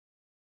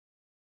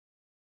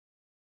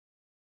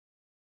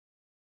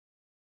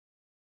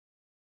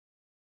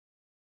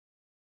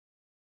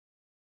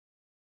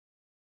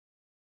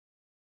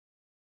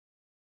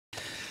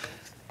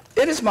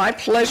It is my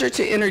pleasure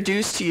to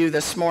introduce to you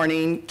this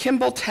morning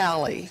Kimble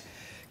Talley.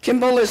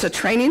 Kimble is a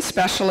training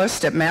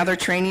specialist at Mather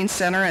Training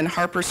Center in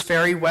Harpers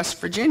Ferry, West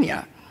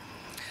Virginia.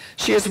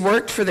 She has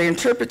worked for the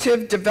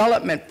Interpretive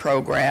Development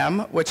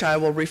Program, which I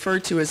will refer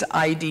to as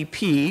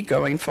IDP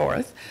going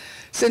forth,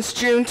 since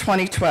June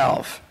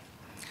 2012.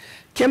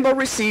 Kimble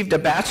received a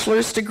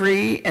bachelor's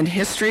degree in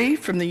history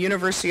from the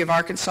University of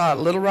Arkansas at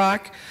Little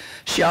Rock.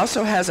 She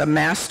also has a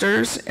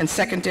master's in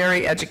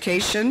secondary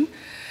education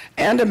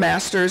and a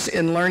master's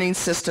in learning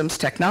systems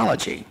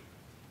technology.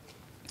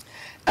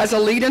 As a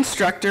lead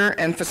instructor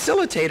and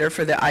facilitator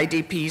for the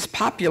IDP's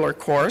popular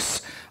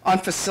course on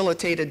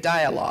facilitated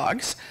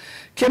dialogues,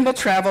 Kimble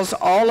travels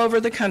all over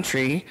the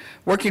country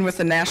working with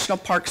the National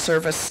Park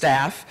Service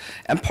staff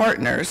and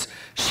partners,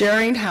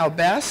 sharing how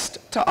best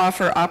to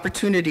offer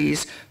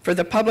opportunities for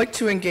the public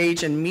to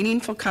engage in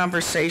meaningful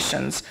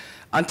conversations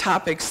on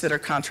topics that are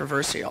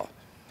controversial.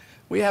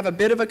 We have a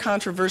bit of a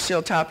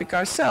controversial topic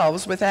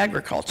ourselves with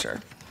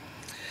agriculture.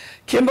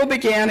 Kimble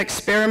began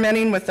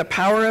experimenting with the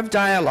power of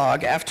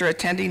dialogue after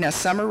attending a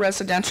summer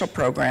residential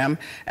program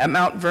at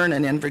Mount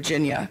Vernon in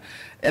Virginia,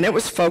 and it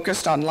was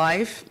focused on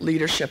life,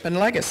 leadership, and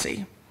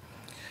legacy.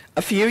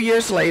 A few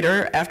years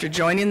later, after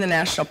joining the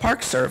National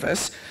Park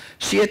Service,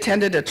 she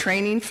attended a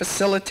training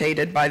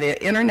facilitated by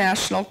the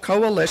International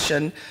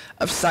Coalition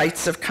of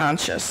Sites of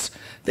Conscience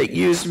that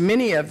used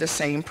many of the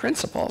same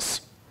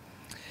principles.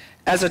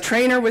 As a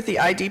trainer with the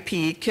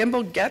IDP,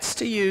 Kimble gets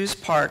to use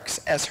parks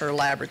as her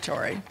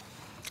laboratory.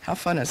 How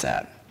fun is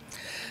that?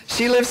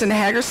 She lives in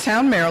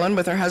Hagerstown, Maryland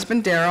with her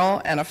husband Daryl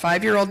and a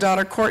 5-year-old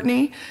daughter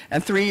Courtney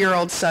and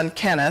 3-year-old son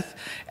Kenneth,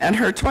 and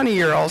her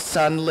 20-year-old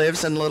son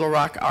lives in Little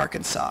Rock,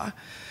 Arkansas.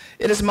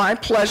 It is my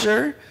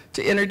pleasure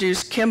to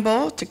introduce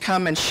Kimble to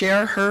come and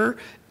share her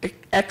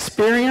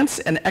experience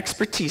and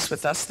expertise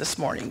with us this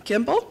morning.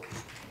 Kimble?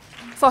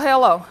 So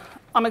hello,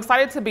 I'm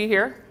excited to be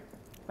here,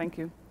 thank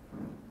you,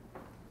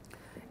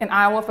 in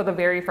Iowa for the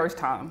very first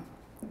time.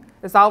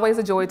 It's always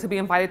a joy to be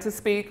invited to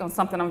speak on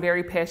something I'm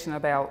very passionate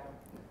about.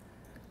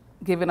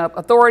 Giving up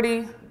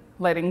authority,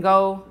 letting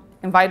go,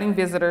 inviting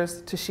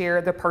visitors to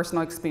share their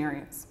personal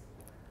experience.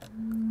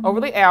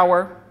 Over the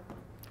hour,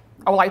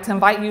 I would like to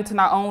invite you to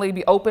not only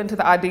be open to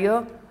the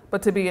idea,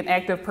 but to be an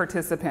active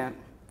participant.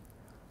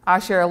 I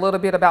share a little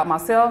bit about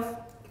myself.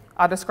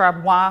 I'll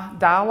describe why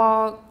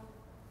dialogue,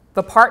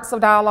 the parts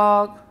of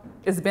dialogue,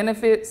 its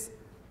benefits,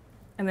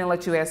 and then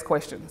let you ask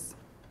questions.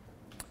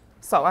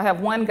 So I have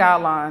one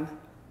guideline: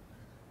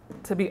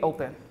 to be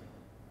open.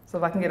 So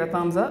if I can get a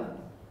thumbs up.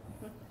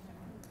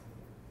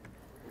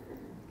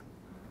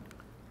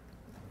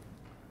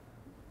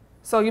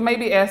 So you may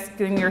be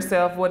asking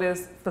yourself, what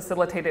is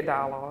facilitated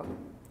dialogue?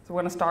 So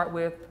we're going to start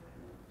with,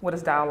 what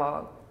is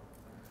dialogue?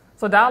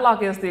 So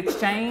dialogue is the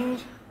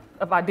exchange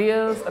of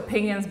ideas,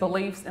 opinions,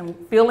 beliefs, and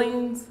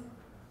feelings,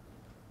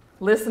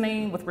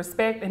 listening with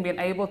respect and being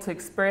able to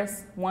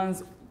express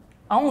one's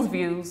own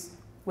views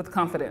with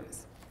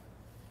confidence.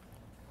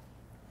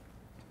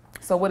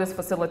 So what is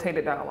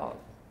facilitated dialogue?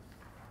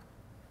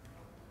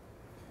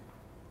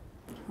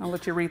 I'll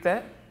let you read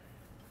that.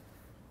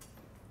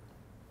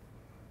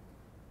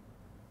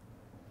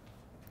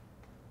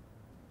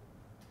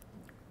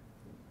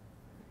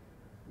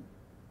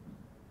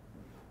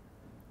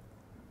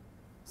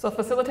 So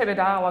facilitated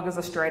dialogue is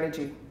a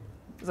strategy.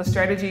 It's a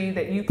strategy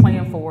that you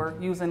plan for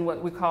using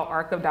what we call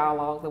arc of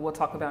dialogue that we'll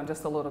talk about in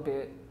just a little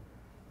bit.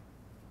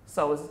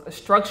 So it's a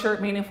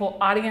structured, meaningful,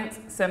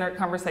 audience-centered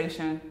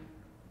conversation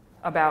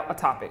about a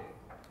topic.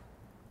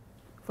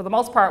 For the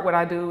most part, what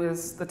I do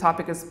is the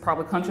topic is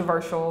probably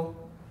controversial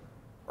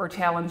or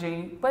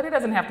challenging, but it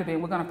doesn't have to be.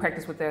 We're going to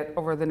practice with that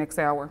over the next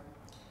hour.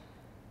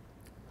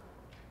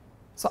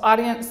 So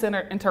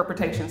audience-centered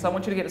interpretation. So I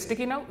want you to get a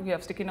sticky note. You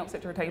have sticky notes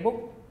at your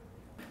table.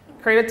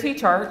 Create a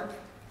T-chart,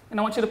 and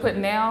I want you to put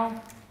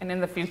now and in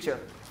the future.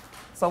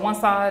 So one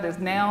side is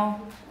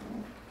now,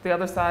 the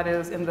other side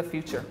is in the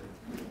future.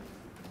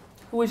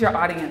 Who is your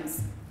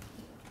audience?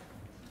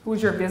 Who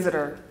is your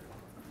visitor?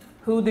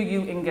 Who do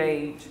you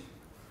engage?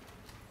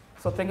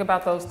 So think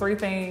about those three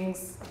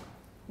things.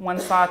 One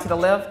side to the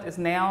left is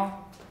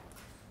now,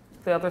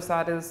 the other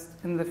side is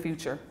in the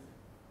future.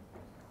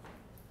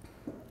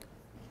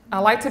 I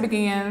like to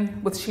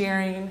begin with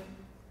sharing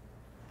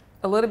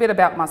a little bit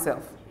about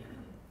myself.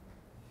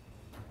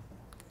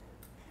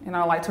 And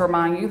I'd like to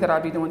remind you that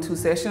I'll be doing 2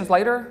 sessions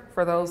later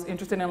for those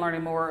interested in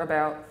learning more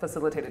about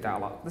facilitated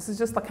dialogue. This is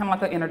just kind of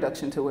like an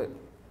introduction to it.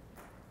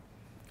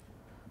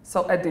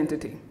 So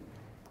identity.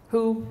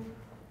 Who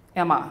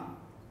am I?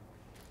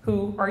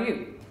 Who are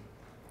you?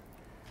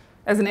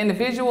 As an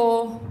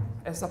individual,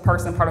 as a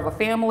person part of a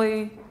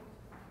family,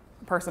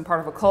 a person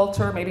part of a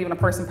culture, maybe even a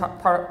person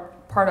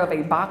part of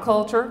a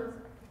biculture,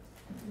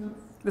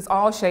 this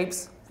all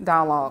shapes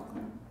dialogue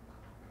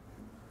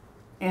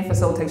and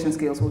facilitation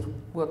skills.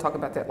 We'll talk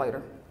about that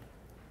later.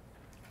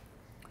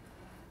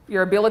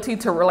 Your ability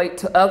to relate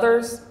to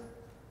others,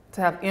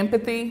 to have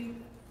empathy,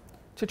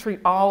 to treat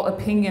all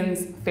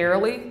opinions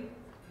fairly,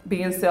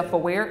 being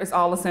self-aware is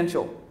all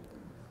essential.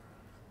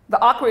 The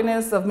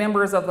awkwardness of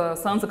members of the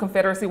Sons of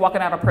Confederacy walking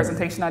out a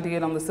presentation I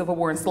did on the Civil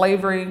War and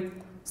slavery,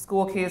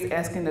 school kids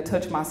asking to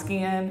touch my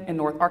skin in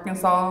North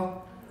Arkansas,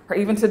 or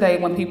even today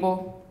when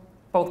people,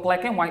 both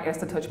black and white, ask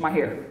to touch my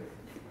hair.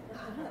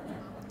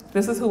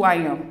 This is who I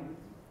am.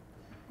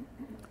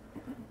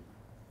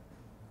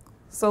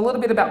 So a little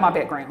bit about my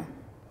background.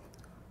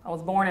 I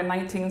was born in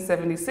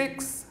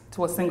 1976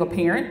 to a single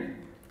parent.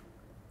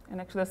 And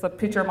actually that's a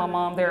picture of my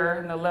mom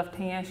there in the left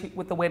hand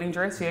with the wedding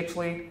dress. She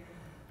actually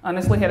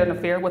honestly had an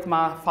affair with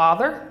my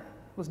father,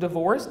 was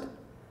divorced,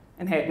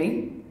 and had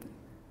me.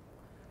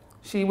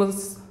 She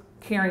was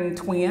carrying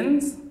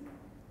twins,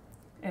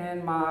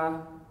 and my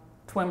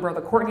twin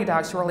brother Courtney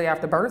died shortly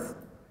after birth.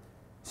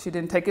 She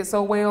didn't take it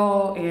so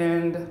well,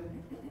 and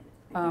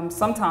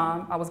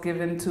sometime I was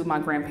given to my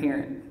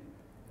grandparent,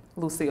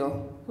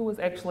 Lucille, who was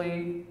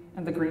actually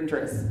in the green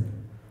dress.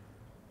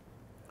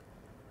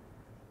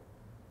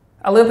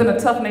 I lived in a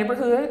tough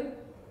neighborhood.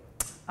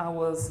 I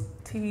was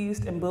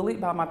teased and bullied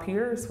by my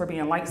peers for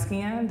being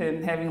light-skinned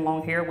and having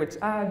long hair, which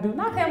I do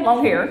not have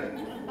long hair.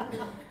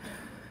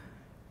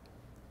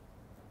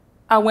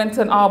 I went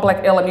to an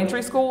all-black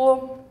elementary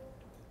school.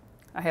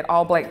 I had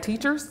all-black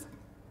teachers.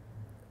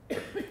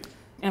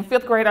 In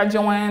 5th grade, I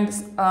joined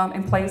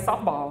and played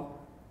softball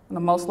on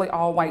a mostly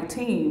all-white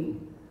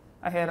team.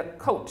 I had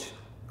coaches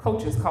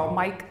called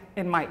Mike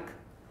and Mike.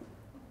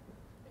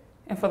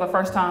 And for the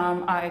first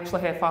time, I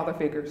actually had father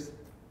figures.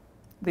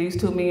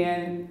 These two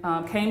men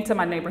came to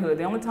my neighborhood.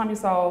 The only time you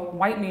saw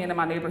white men in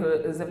my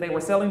neighborhood is if they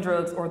were selling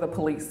drugs or the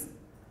police.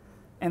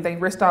 And they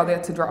risked all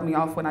that to drop me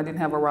off when I didn't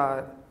have a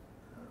ride.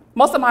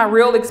 Most of my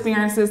real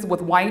experiences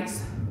with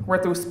whites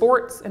were through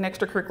sports and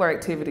extracurricular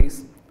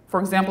activities. For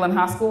example, in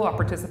high school, I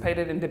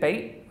participated in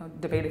debate. I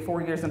debated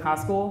 4 years in high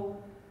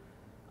school.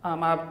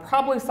 I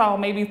probably saw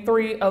maybe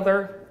 3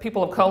 other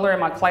people of color in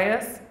my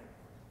class.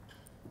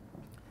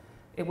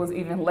 It was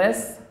even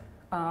less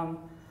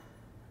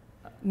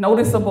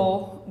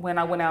noticeable when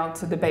I went out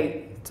to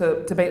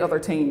debate other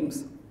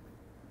teams.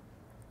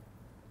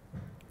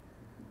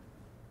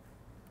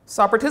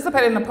 So I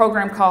participated in a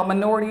program called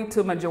Minority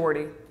to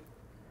Majority,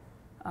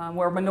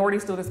 where minority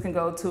students can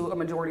go to a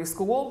majority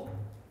school.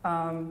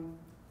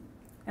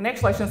 And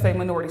actually, I shouldn't say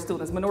minority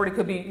students. Minority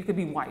you could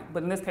be white,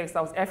 but in this case, I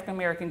was African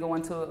American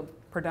going to a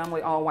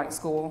predominantly all-white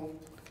school.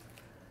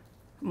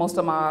 Most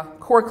of my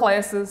core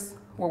classes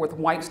were with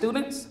white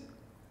students.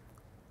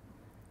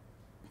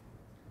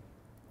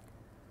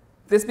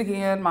 This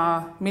began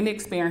my many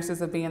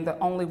experiences of being the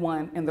only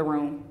one in the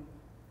room.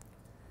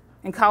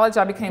 In college,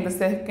 I became the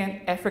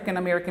second African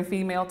American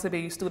female to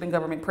be student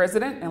government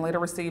president and later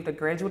received a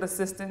graduate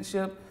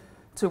assistantship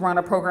to run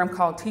a program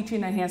called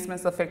Teaching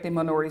Enhancements Affecting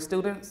Minority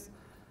Students.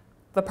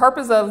 The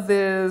purpose of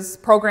this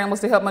program was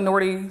to help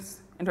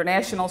minorities,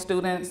 international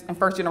students, and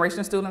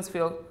first-generation students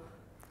feel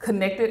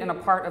connected and a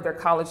part of their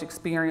college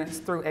experience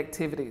through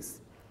activities.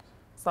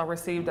 So I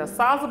received a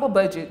sizable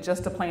budget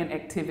just to plan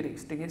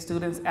activities to get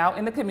students out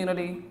in the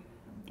community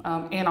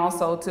and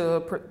also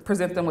to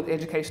present them with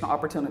educational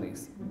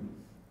opportunities.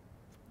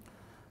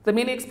 The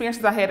many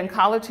experiences I had in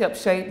college helped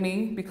shape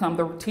me become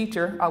the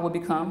teacher I would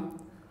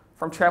become,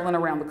 from traveling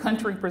around the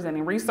country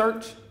presenting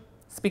research,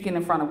 speaking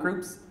in front of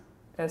groups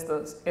as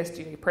the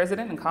SGA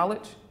president in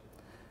college,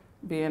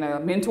 being a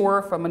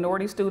mentor for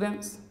minority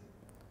students,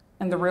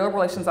 and the real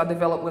relations I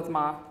developed with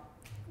my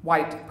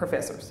white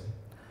professors.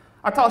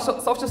 I taught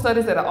social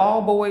studies at an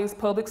all-boys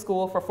public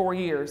school for 4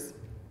 years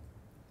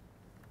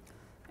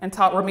and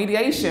taught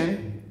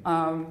remediation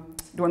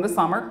during the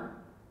summer,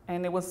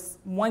 and it was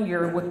 1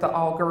 year with the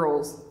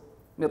all-girls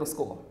middle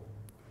school.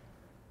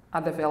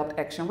 I developed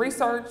action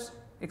research,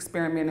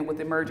 experimented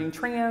with emerging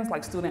trends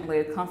like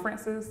student-led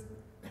conferences,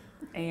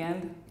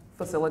 and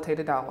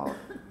facilitated dialogue.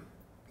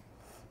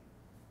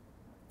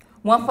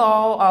 One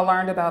fall, I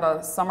learned about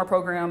a summer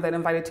program that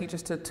invited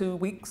teachers to 2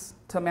 weeks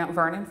to Mount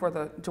Vernon for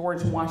the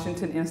George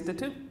Washington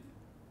Institute.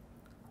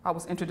 I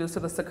was introduced to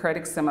the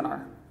Socratic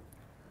Seminar.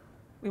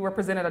 We were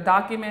presented a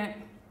document,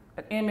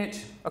 an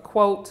image, a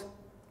quote,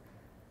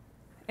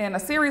 and a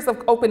series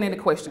of open-ended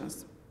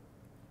questions.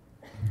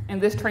 And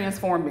this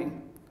transformed me.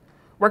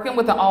 Working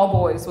with the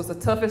all-boys was the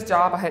toughest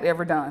job I had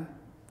ever done.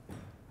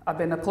 I've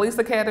been to police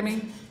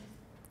academy,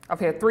 I've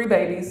had 3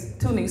 babies,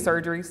 2 knee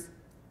surgeries,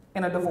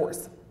 and a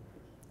divorce.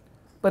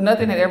 But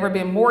nothing had ever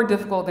been more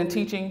difficult than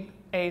teaching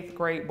 8th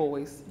grade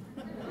boys.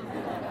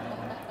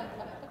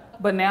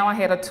 But now I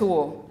had a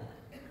tool,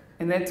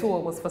 and that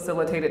tool was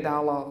facilitated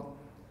dialogue.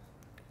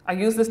 I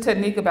used this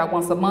technique about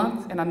once a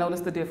month, and I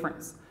noticed the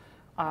difference.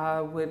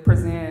 I would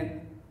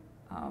present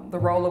the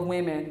role of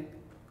women,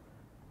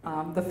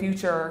 the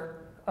future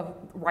of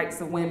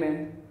rights of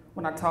women.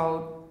 When I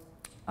taught,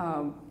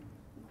 I'm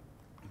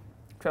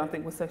trying to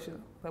think what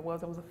section that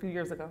was a few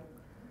years ago.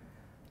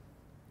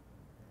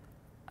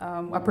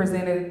 I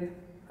presented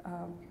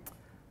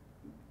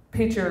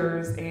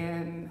pictures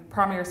and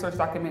primary source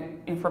document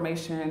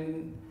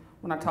information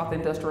when I taught the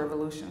Industrial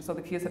Revolution. So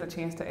the kids had a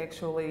chance to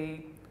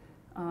actually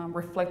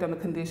reflect on the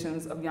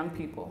conditions of young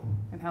people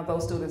and how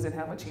those students didn't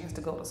have a chance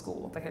to go to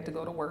school. They had to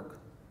go to work.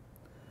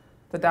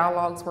 The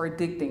dialogues were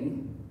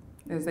addicting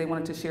as they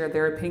wanted to share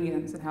their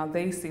opinions and how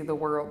they see the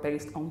world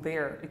based on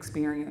their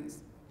experience.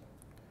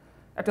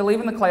 After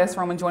leaving the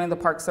classroom and joining the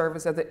Park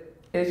Service as the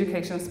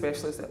education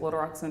specialist at Little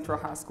Rock Central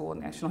High School, a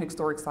National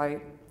Historic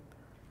Site,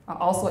 I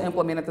also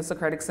implemented the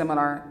Socratic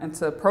Seminar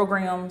into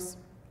programs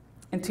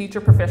and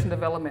teacher professional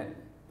development.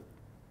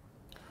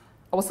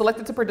 I was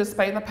selected to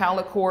participate in the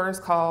pilot course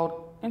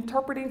called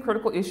Interpreting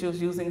Critical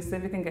Issues Using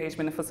Civic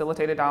Engagement and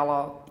Facilitated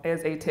Dialogue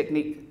as a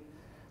Technique.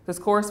 This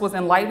course was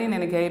enlightening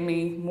and it gave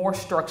me more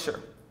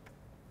structure.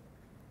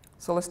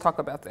 So let's talk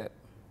about that.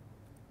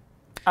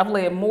 I've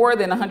led more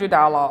than 100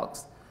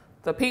 dialogues.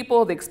 The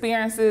people, the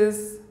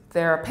experiences,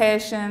 their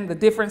passion, the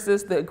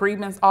differences, the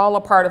agreements, all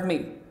a part of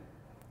me.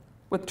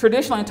 With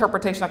traditional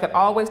interpretation, I could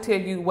always tell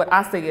you what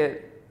I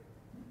said,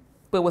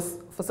 but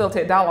with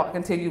facilitated dialogue, I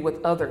can tell you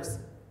what others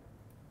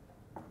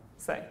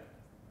say.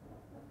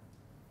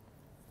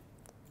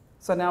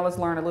 So now let's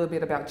learn a little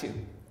bit about you.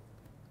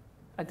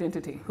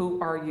 Identity,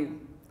 who are you?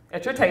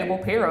 At your table,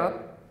 pair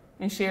up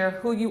and share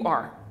who you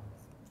are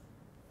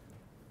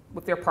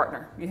with your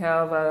partner. You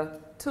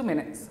have 2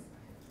 minutes.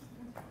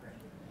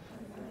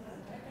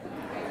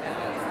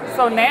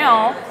 So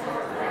now,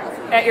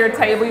 at your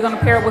table, you're gonna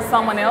pair up with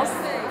someone else.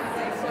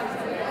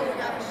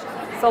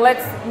 So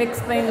let's mix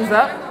things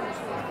up.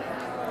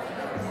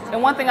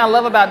 And one thing I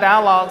love about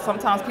dialogue,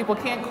 sometimes people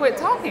can't quit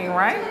talking,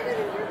 right?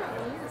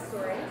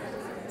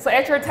 So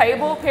at your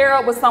table, pair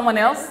up with someone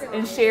else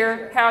and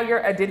share how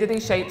your identity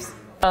shapes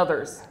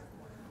others.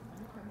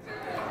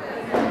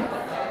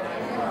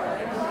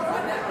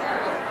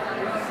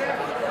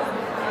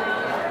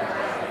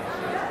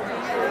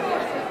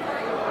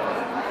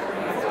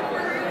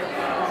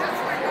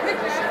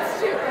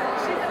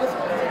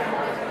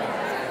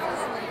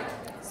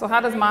 So how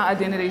does my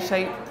identity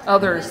shape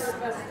others?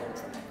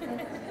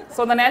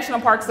 So the National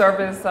Park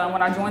Service,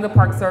 when I joined the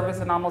Park Service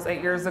almost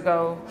 8 years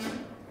ago,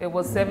 it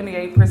was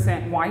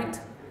 78% white.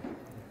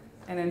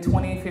 And in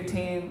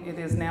 2015, it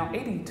is now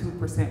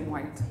 82%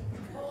 white.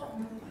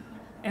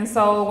 And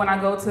so when I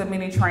go to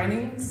many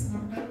trainings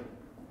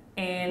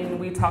and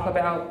we talk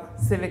about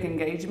civic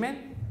engagement,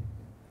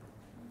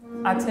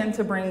 I tend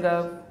to bring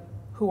up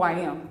who I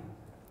am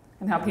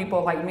and how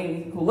people like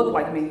me, who look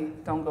like me,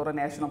 don't go to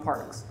national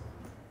parks.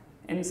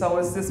 And so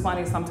it's just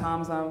funny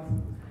sometimes.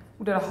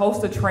 We did a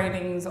host of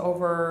trainings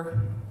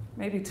over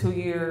maybe 2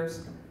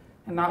 years,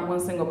 and not one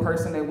single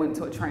person that went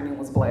to a training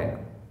was Black.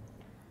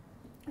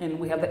 And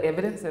we have the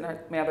evidence in our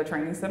Mather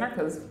Training Center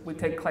because we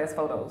take class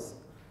photos.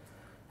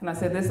 And I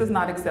said, this is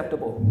not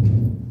acceptable.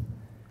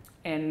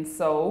 And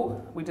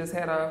so we just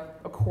had a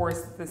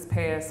course this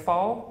past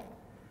fall,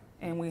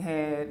 and we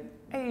had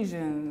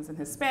Asians and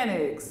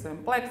Hispanics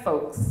and Black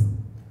folks.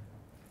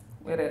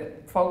 We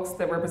had folks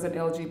that represent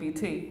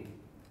LGBT.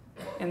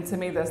 And to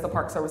me, that's the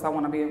Park Service I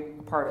want to be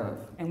a part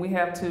of. And we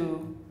have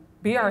to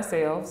be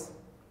ourselves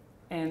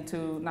and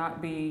to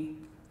not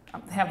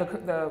have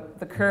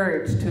the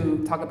courage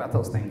to talk about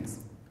those things.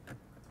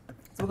 So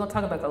we're going to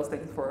talk about those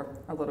things for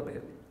a little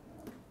bit.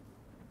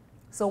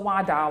 So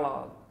why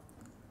dialogue?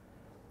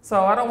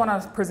 So I don't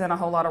want to present a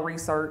whole lot of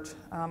research.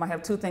 I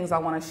have 2 things I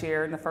want to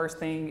share. And the first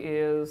thing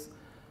is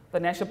the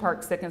National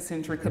Park Second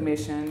Century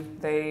Commission.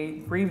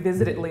 They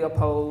revisited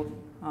Leopold,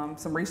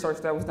 some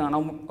research that was done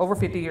over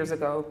 50 years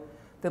ago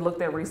that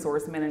looked at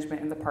resource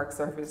management in the Park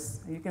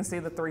Service. And you can see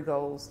the 3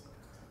 goals.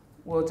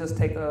 We'll just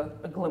take a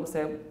glimpse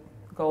at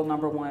goal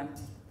number 1.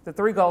 The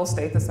 3 goals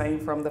stayed the same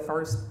from the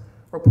first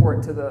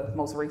report to the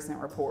most recent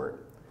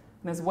report.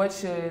 And it's what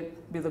should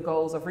be the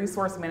goals of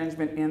resource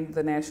management in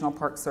the National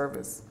Park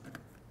Service.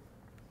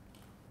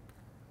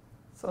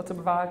 So to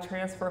provide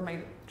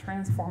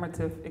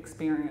transformative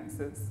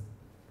experiences.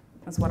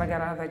 That's what I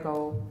got out of that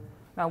goal.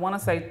 Now I want to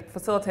say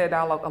facilitated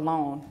dialogue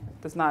alone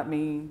does not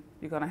mean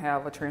you're going to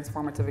have a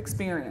transformative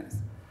experience.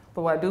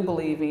 But what I do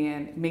believe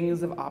in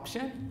menus of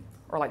option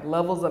or like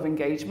levels of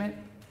engagement.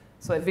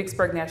 So at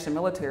Vicksburg National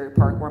Military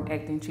Park, where I'm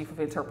acting chief of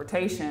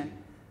interpretation,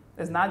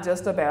 it's not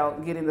just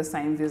about getting the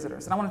same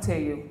visitors. And I want to tell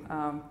you,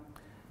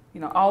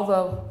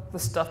 all the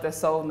stuff that's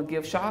sold in the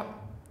gift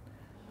shop,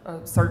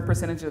 a certain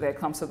percentage of that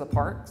comes to the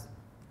parks.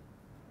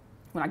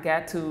 When I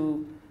got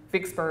to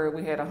Vicksburg,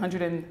 we had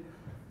over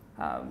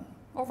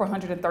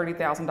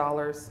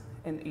 $130,000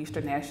 in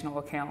Eastern National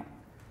account.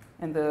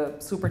 And the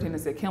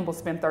superintendent said, Kimble,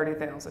 spend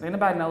 $30,000.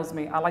 Anybody knows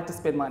me, I like to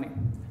spend money.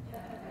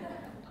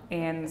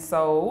 And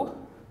so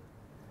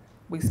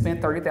we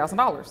spent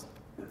 $30,000.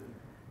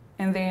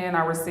 And then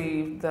I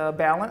received the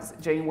balance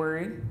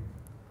January,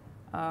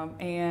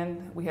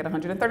 and we had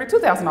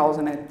 $132,000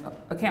 in that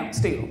account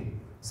still.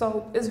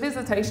 So it's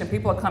visitation.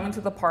 People are coming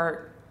to the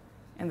park,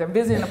 and they're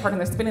visiting the park,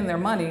 and they're spending their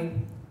money,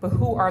 but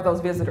who are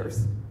those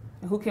visitors?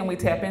 And who can we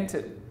tap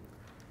into?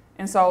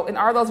 And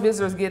are those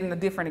visitors getting a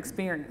different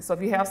experience? So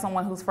if you have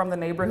someone who's from the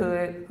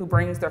neighborhood who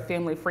brings their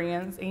family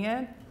friends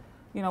in,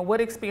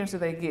 what experience do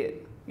they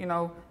get?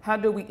 How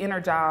do we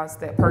energize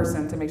that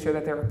person to make sure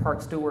that they're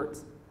park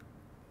stewards?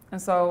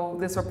 And so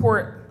this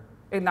report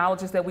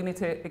acknowledges that we need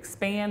to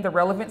expand the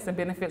relevance and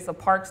benefits of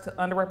parks to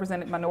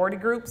underrepresented minority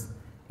groups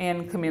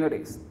and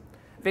communities.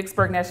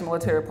 Vicksburg National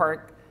Military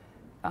Park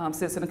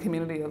sits in a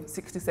community of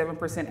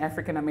 67%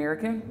 African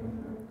American,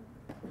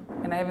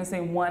 and I haven't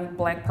seen one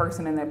black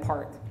person in that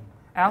park.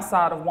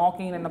 Outside of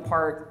walking in the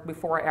park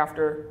before or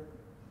after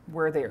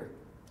we're there.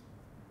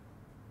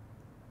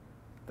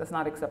 That's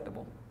not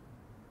acceptable.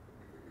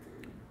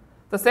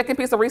 The second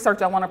piece of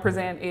research I want to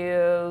present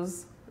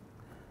is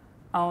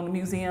on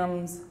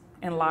museums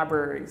and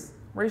libraries.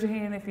 Raise your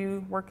hand if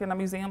you work in a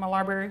museum or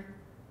library.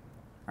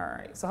 All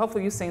right, so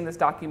hopefully you've seen this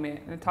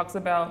document, and it talks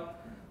about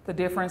the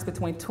difference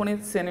between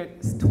 20th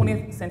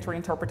century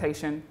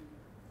interpretation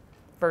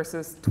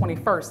versus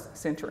 21st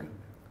century.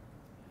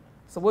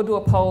 So we'll do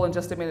a poll in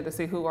just a minute to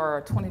see who are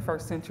our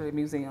 21st century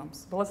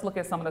museums. But let's look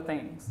at some of the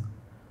things.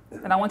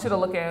 And I want you to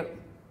look at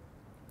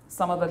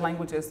some of the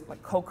languages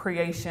like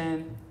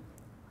co-creation,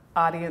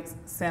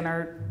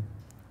 audience-centered,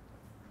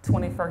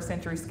 21st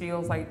century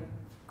skills like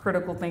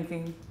critical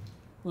thinking,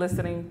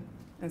 listening,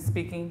 and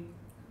speaking.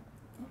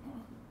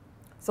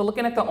 So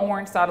looking at the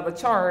orange side of the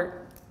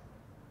chart,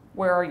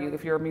 where are you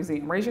if you're a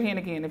museum? Raise your hand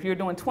again if you're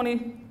doing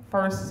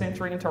 21st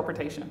century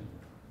interpretation.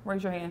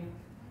 Raise your hand.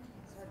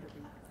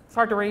 It's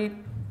hard to read.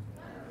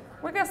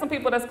 We got some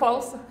people that's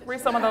close.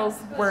 Read some of those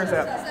words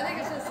out. I think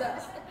it's just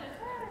us.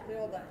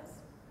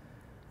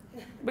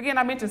 But again,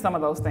 I mentioned some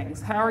of those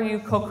things. How are you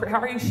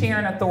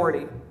sharing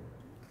authority?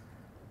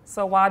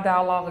 So why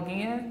dialogue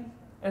again?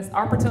 It's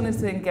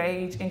opportunities to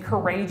engage in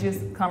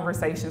courageous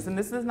conversations. And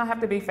this does not have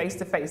to be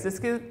face-to-face. This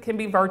can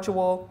be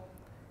virtual,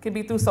 can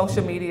be through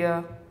social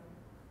media,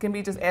 can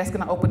be just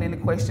asking an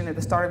open-ended question at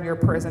the start of your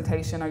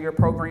presentation or your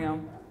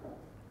program.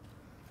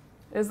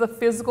 It's a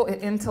physical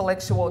and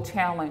intellectual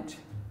challenge.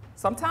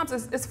 Sometimes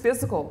it's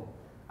physical.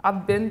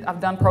 I've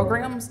done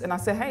programs and I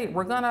say, hey,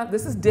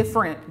 this is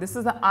different. This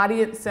is an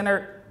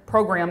audience-centered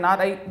program,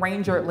 not a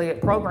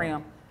ranger-led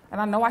program.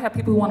 And I know I have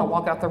people who want to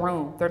walk out the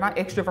room. They're not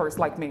extroverts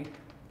like me.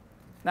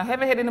 Now, I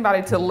haven't had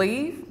anybody to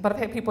leave, but I've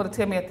had people to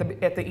tell me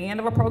at the end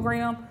of a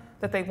program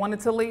that they wanted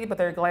to leave, but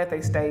they're glad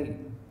they stayed.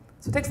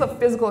 So it takes a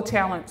physical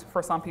challenge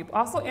for some people.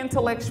 Also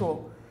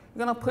intellectual.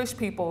 You're going to push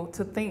people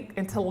to think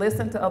and to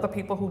listen to other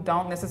people who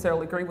don't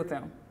necessarily agree with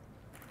them.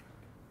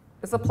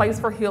 It's a place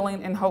for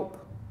healing and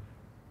hope,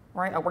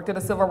 right? I worked at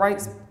a civil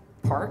rights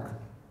park.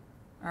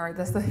 All right,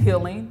 that's the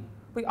healing.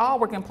 We all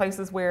work in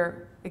places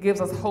where it gives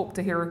us hope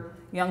to hear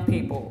young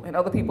people and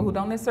other people who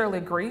don't necessarily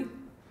agree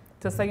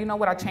to say, you know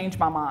what, I changed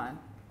my mind.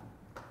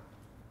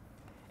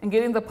 And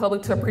getting the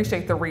public to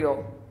appreciate the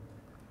real.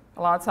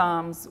 A lot of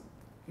times,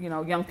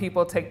 young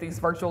people take these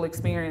virtual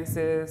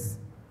experiences,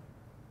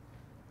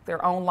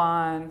 they're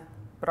online,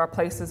 but our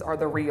places are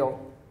the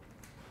real.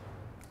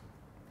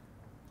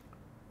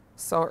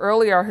 So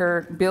earlier I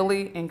heard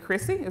Billy and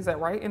Chrissy, is that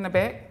right, in the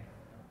back,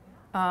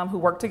 who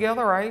work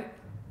together, right?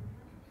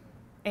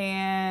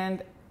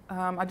 And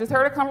I just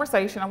heard a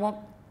conversation. I won't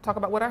talk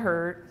about what I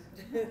heard.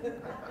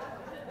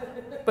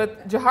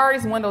 But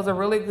Jahari's Window is a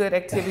really good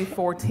activity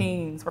for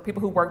teams, for people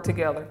who work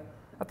together.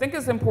 I think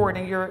it's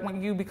important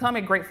when you become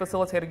a great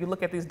facilitator, you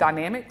look at these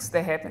dynamics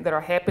that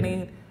are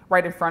happening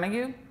right in front of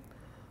you.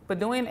 But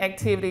doing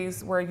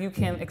activities where you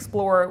can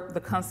explore the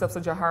concepts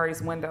of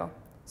Jahari's Window.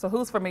 So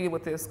who's familiar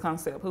with this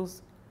concept?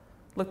 Who's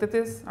looked at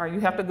this? Or you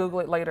have to Google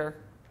it later.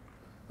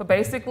 But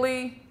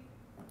basically,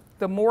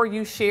 the more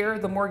you share,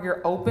 the more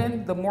you're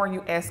open, the more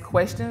you ask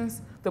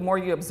questions, the more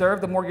you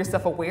observe, the more you're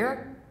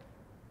self-aware,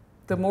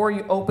 the more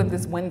you open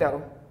this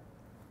window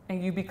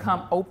and you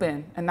become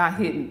open and not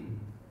hidden.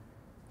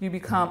 You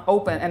become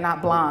open and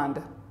not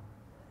blind.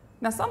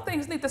 Now, some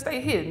things need to stay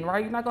hidden,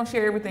 right? You're not going to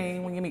share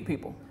everything when you meet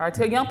people. I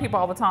tell young people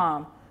all the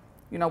time,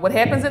 what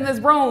happens in this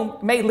room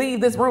may leave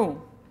this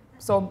room.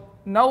 So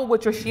know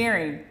what you're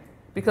sharing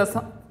because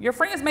your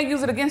friends may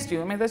use it against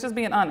you. I mean, that's just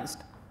being honest.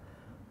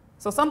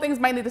 So some things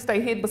may need to stay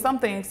hidden, but some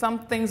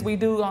things we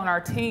do on our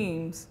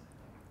teams,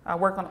 I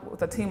work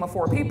with a team of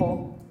 4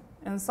 people,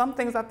 and some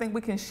things I think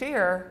we can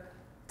share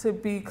to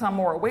become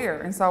more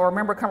aware. And so I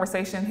remember a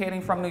conversation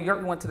heading from New York.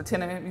 We went to the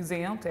Tenement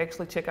Museum to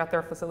actually check out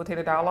their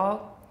facilitated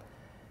dialogue.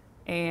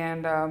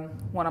 And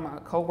one of my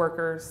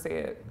coworkers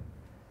said,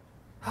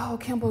 oh,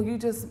 Kimble, you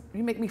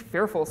make me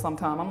fearful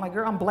sometimes. I'm like,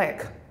 girl, I'm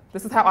black.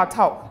 This is how I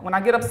talk. When I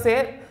get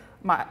upset,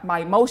 my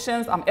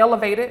emotions, I'm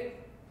elevated.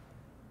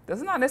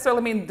 Does not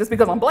necessarily mean just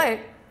because I'm black,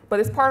 but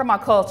it's part of my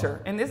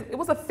culture. And it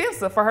was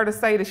offensive for her to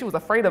say that she was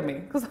afraid of me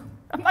because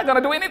I'm not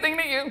gonna do anything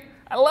to you.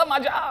 I love my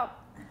job.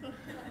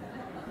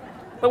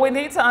 But we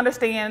need to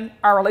understand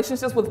our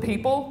relationships with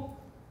people.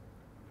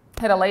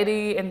 I had a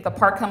lady in the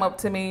park come up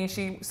to me. As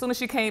soon as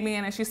she came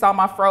in and she saw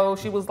my fro,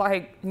 she was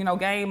like,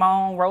 game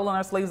on, rolling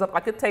her sleeves up.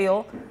 I could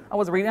tell. I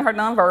was reading her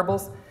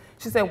nonverbals.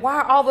 She said, why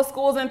are all the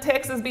schools in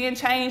Texas being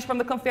changed from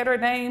the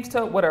Confederate names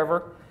to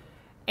whatever?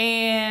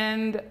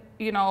 And,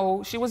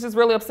 she was just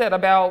really upset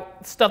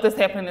about stuff that's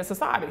happening in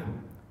society.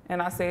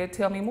 And I said,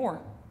 tell me more.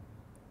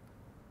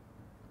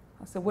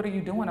 I said, what are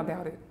you doing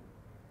about it?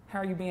 How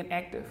are you being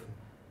active?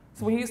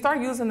 So when you start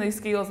using these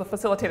skills of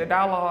facilitated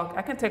dialogue,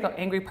 I can take an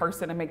angry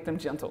person and make them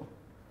gentle.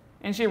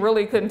 And she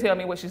really couldn't tell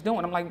me what she's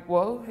doing. I'm like,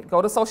 well,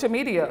 go to social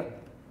media.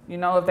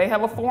 If they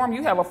have a forum,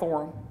 you have a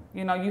forum.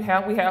 You know,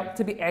 we have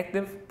to be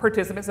active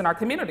participants in our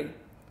community.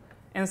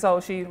 And so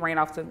she ran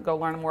off to go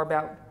learn more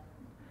about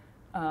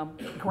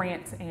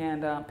Grant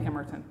and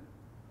Pemberton.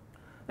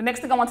 The next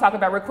thing I want to talk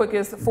about real quick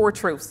is 4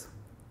 truths.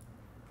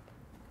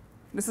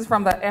 This is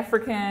from the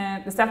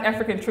South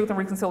African Truth and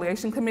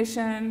Reconciliation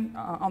Commission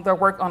on their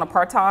work on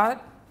apartheid.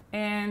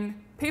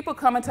 And people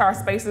come into our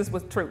spaces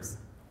with truths,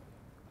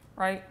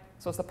 right?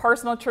 So it's the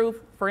personal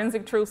truth,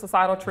 forensic truth,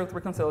 societal truth,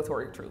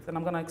 reconciliatory truth. And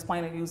I'm going to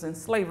explain it using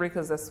slavery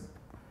because that's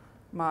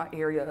my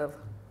area of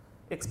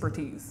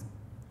expertise.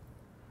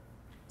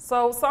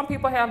 So some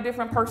people have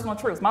different personal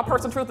truths. My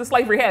personal truth is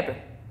slavery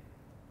happened.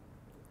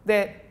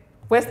 That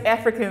West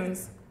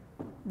Africans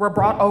were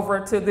brought over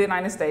to the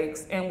United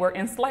States and were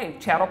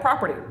enslaved, chattel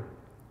property.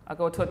 I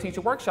go to a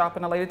teacher workshop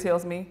and the lady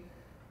tells me,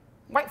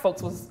 white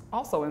folks was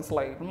also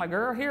enslaved. I'm like,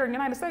 girl, here in the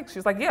United States?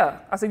 She's like, yeah.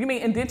 I said, you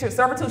mean indentured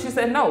servitude? She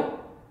said, no.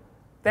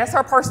 That's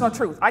her personal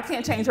truth. I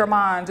can't change her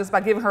mind just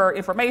by giving her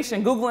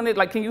information, Googling it,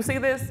 like, can you see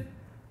this?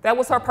 That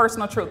was her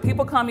personal truth.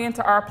 People come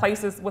into our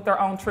places with their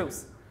own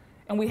truths,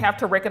 and we have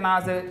to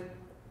recognize it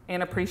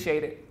and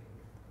appreciate it.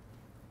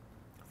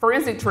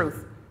 Forensic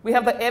truth. We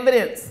have the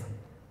evidence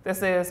that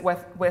says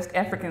West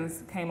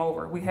Africans came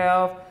over. We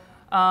have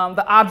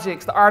the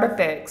objects, the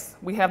artifacts.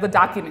 We have the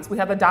documents. We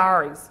have the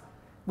diaries.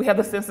 We have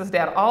the census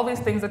data. All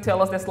these things that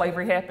tell us that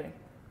slavery happened.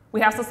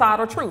 We have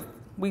societal truth.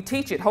 We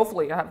teach it,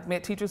 hopefully. I've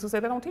met teachers who say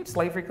they don't teach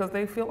slavery because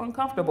they feel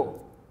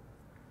uncomfortable.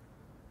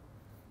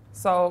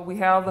 So we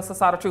have the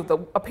societal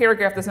truth, a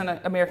paragraph that's in an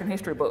American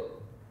history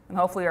book. And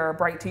hopefully our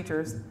bright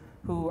teachers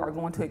who are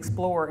going to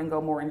explore and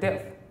go more in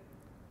depth.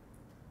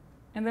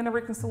 And then the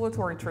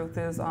reconciliatory truth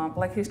is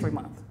Black History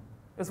Month.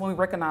 It's when we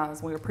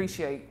recognize, when we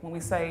appreciate, when we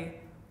say,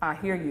 I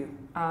hear you,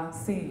 I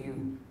see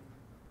you.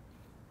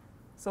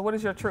 So what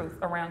is your truth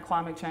around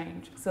climate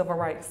change, civil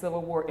rights,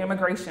 civil war,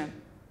 immigration,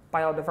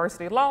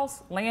 biodiversity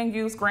loss, land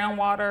use,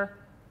 groundwater,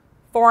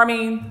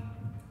 farming,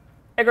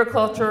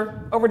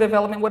 agriculture,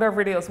 overdevelopment,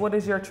 whatever it is? What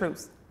is your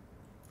truth?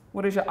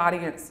 What is your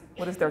audience?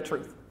 What is their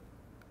truth?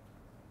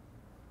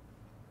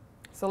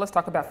 So let's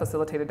talk about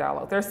facilitated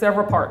dialogue. There are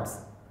several parts.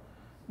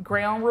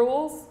 Ground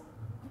rules,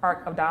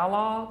 arc of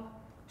dialogue,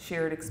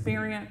 shared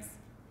experience,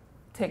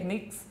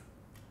 techniques,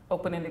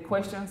 open-ended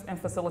questions, and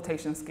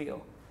facilitation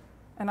skill.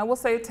 And I will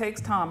say it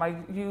takes time.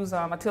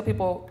 I tell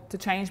people to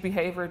change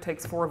behavior, it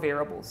takes 4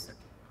 variables.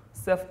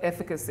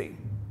 Self-efficacy,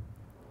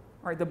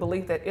 right? The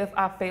belief that if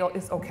I fail,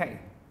 it's okay.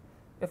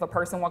 If a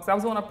person walks, I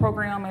was doing a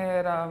program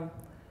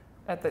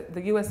at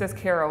the USS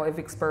Carroll at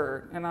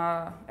Vicksburg, and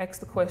I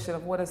asked the question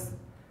of what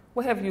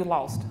have you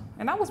lost?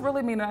 And I was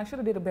really meaning I should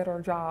have did a better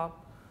job.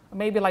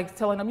 Maybe like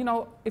telling them, you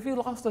know, if you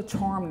lost a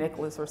charm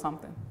necklace or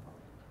something.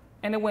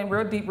 And it went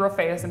real deep, real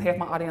fast, and half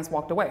my audience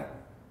walked away.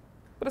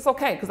 But it's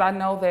okay, because I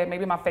know that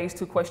maybe my phase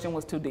 2 question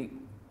was too deep.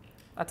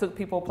 I took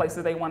people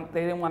places they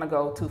didn't want to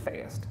go too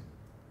fast.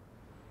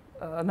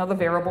 Another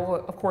variable,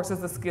 of course, is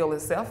the skill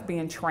itself,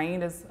 being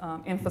trained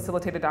in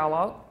facilitated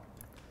dialogue.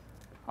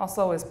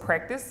 Also is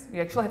practice.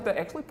 You actually have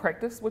to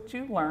practice what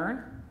you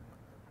learn.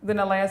 Then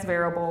the last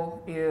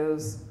variable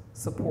is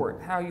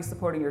support. How are you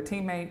supporting your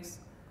teammates?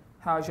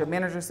 How is your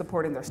manager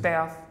supporting their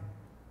staff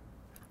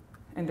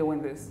in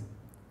doing this?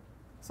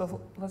 So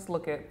let's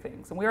look at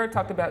things. And we already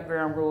talked about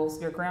ground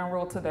rules. Your ground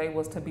rule today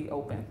was to be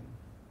open.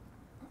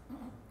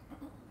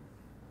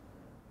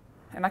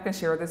 And I can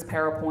share this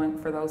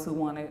PowerPoint for those who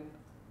want it.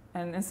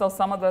 And so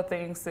some of the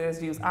things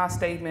says use I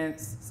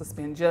statements,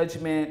 suspend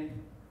judgment.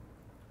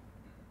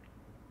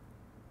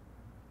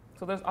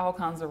 So there's all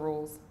kinds of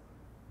rules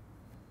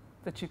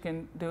that you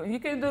can do. You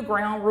can do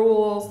ground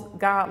rules,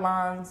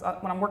 guidelines.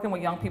 When I'm working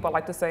with young people, I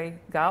like to say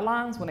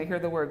guidelines. When they hear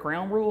the word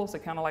ground rules, they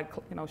kind of like,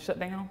 shut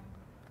down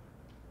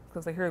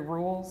because they hear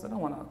rules. They don't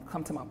want to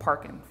come to my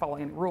park and follow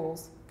any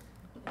rules.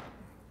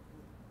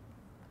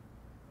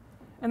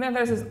 And then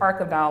there's this arc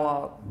of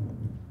dialogue.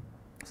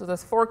 So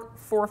there's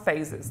four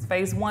phases.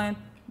 Phase 1,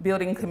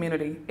 building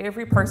community.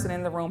 Every person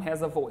in the room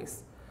has a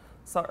voice.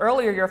 So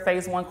earlier, your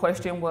phase 1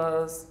 question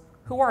was,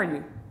 who are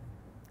you?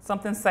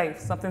 Something safe,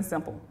 something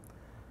simple.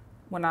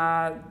 When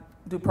I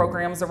do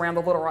programs around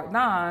the Little Rock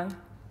 9,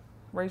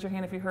 raise your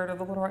hand if you heard of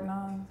the Little Rock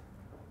 9.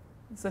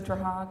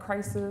 Central High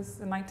crisis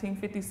in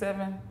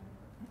 1957,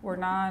 where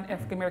 9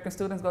 African-American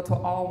students go to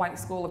an all-white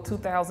school of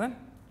 2,000.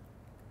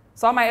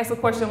 So I might ask a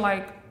question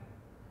like,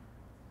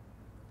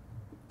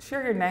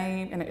 share your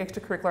name and an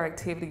extracurricular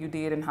activity you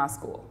did in high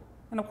school.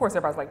 And of course,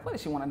 everybody's like, what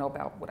does she want to know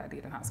about what I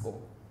did in high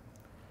school?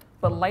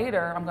 But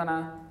later, I'm going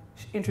to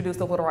introduce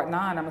the Little Rock 9.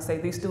 I'm going to say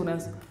these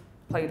students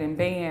played in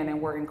band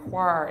and were in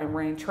choir and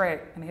ran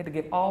track, and they had to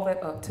give all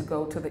that up to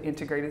go to the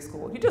integrated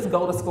school. You just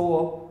go to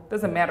school.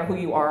 Doesn't matter who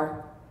you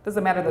are.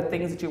 Doesn't matter the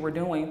things that you were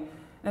doing.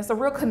 And it's a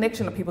real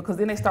connection to people because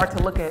then they start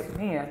to look at,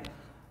 man,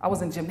 I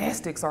was in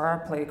gymnastics or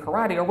I played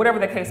karate or whatever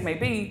the case may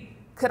be.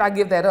 Could I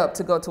give that up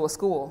to go to a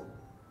school?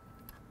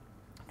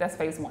 That's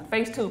phase 1.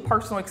 Phase 2,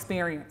 personal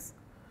experience.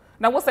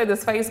 Now, we'll say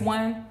this, phase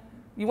 1,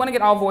 you want to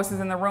get all voices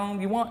in the room.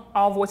 You want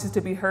all voices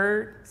to be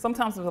heard.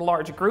 Sometimes with a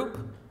large group,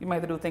 you may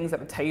have to do things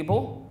at a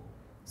table,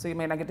 so you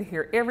may not get to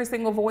hear every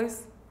single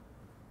voice.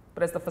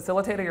 But as the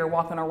facilitator, you're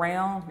walking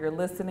around, you're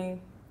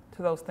listening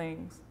to those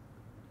things.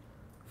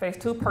 Phase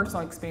 2,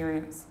 personal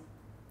experience.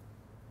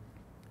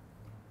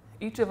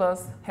 Each of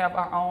us have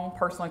our own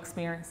personal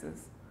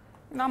experiences.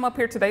 You know, I'm up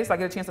here today, so I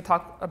get a chance to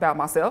talk about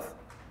myself,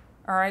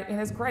 all right? And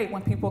it's great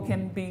when people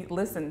can be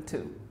listened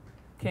to,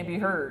 can be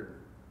heard.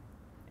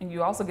 And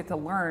you also get to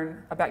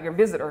learn about your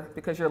visitor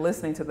because you're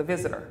listening to the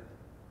visitor.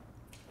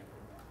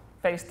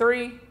 Phase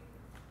 3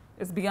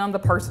 is beyond the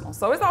personal.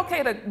 So it's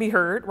okay to be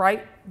heard,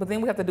 right? But then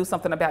we have to do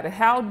something about it.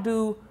 How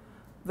do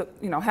the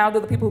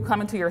people who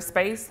come into your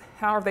space,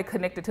 how are they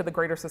connected to the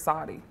greater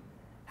society?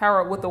 How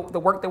are, with the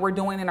work that we're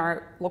doing in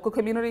our local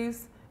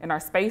communities, in our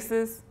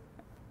spaces,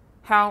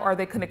 how are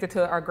they connected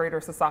to our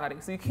greater society?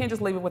 So you can't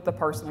just leave it with the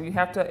personal. You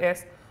have to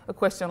ask a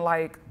question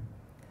like,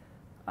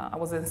 I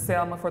was in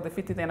Selma for the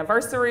 50th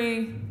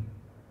anniversary.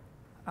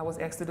 I was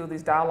asked to do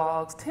these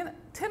dialogues, 10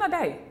 a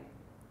day.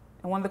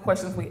 And one of the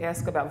questions we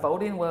asked about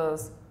voting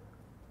was,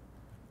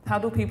 how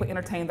do people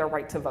entertain their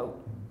right to vote?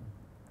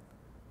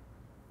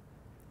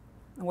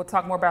 And we'll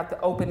talk more about the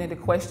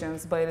open-ended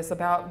questions, but it's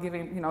about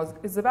giving,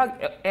 it's about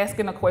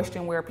asking a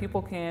question where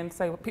people can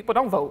say, well, people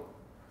don't vote.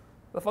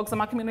 The folks in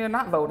my community are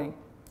not voting.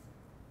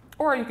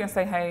 Or you can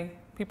say, hey,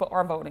 people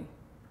are voting.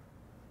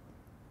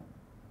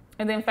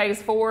 And then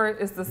phase 4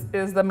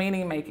 is the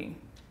meaning making.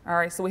 All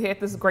right, so we had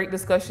this great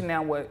discussion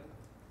now. What,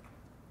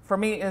 for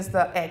me, is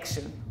the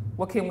action.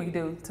 What can we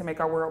do to make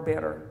our world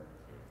better?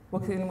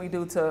 What can we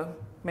do to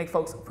make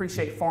folks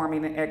appreciate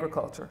farming and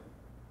agriculture?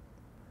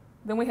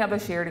 Then we have the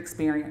shared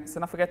experience.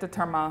 And I forgot to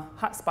turn my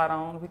hotspot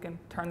on. We can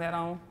turn that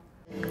on.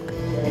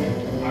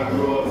 I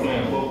grew up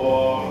playing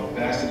football,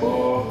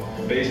 basketball,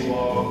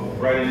 baseball,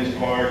 right in this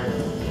park.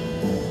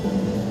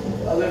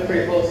 I live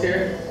pretty close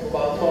here,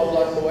 about 12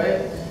 blocks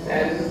away,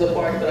 and this is the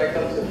park that I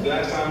come to.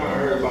 Last time I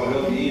heard about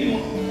healthy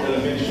eating,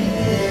 elementary.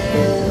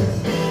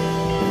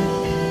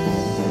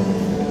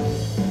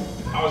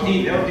 I was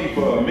eating healthy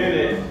for a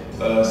minute,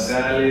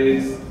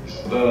 salads,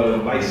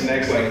 light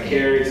snacks like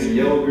carrots and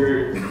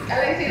yogurt. I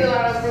like to eat a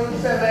lot of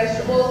fruits and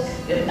vegetables.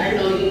 If I can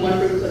only eat one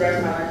fruit for the rest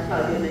of my life,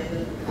 probably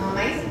amazing.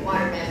 I eat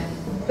watermelon.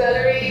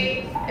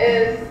 Celery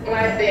is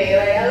my thing.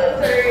 Like, I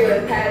love celery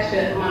with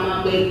passion. My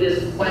mom made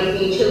this white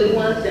bean chili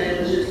once, and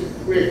it was just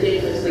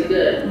ridiculously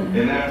good.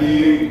 And after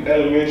you,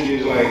 elementary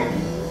is like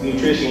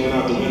nutrition went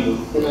out the window.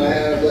 When I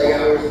have like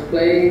hours of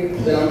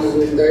playing, then I'm just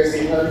with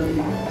thirsty,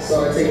 hungry.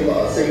 So I take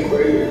about 6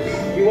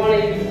 burgers. You want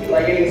to eat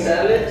like any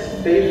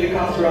salads? They usually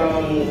cost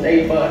around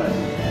 $8.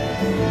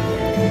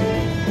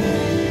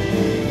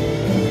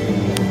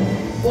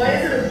 Why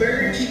is a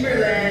burger cheaper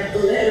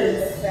than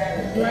lettuce?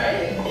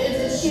 Right?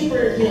 It's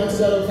cheaper, to go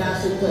to a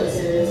fast food place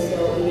and to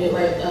go and get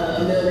like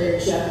a meal there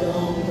and you have to go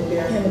home and cook it.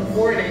 I can't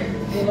afford it.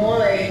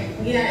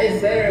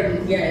 It's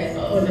better. It's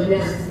more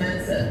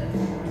expensive.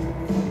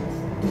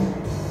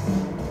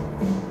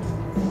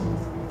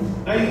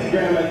 I used to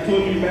grab like 2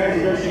 or 3 bags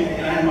of groceries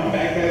and I had my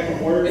backpack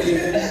from work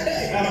and I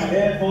had my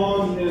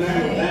headphones and I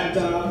had my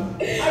laptop. I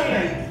was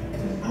like,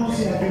 I don't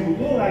see how people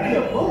do it. I get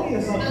a buggy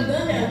or something. I've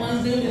done that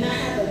once, dude, and I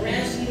had the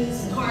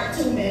rashes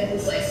cartoon, man. It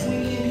was like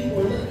swinging, people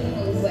were looking. I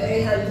was like,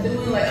 hey, how you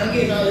doing? Like, I'm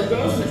getting all this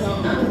groceries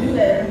home. I don't do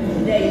that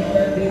every day,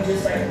 that would be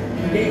just like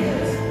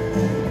ridiculous.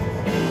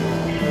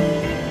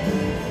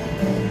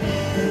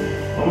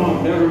 My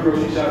mom never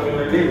grocery shopping in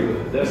her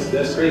neighborhood.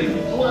 That's crazy.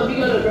 Well, if you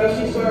go to a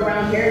grocery store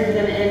around here, you're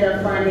gonna end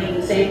up finding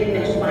the same thing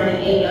that you find in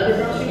any other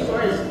grocery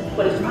store,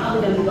 but it's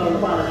probably gonna be lower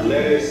quality.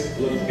 Lettuce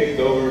look picked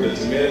over, the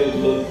tomatoes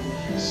look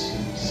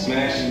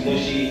smashed and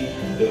mushy,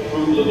 the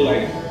fruit look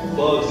like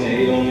bugs and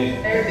ate on it.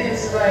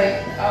 Everything's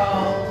like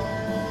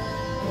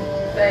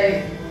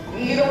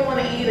you don't want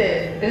to eat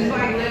it. It's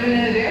like living in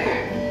a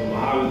desert.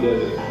 Mojave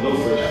Desert, no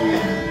fresh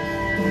fruit.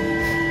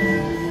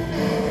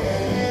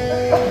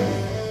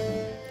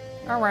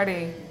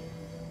 Alrighty,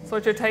 so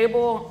at your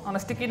table, on a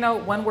sticky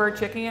note, 1-word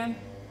check-in.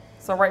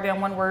 So write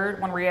down 1 word,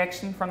 1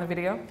 reaction from the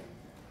video.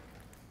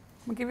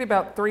 We'll give you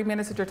about 3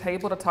 minutes at your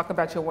table to talk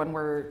about your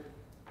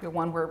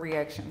 1-word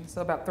reaction,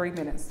 so about 3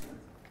 minutes.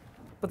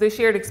 But this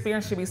shared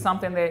experience should be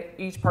something that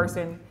each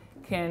person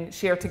can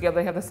share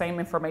together, have the same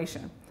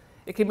information.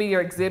 It can be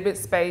your exhibit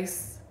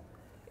space.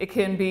 It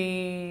can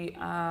be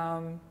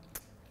a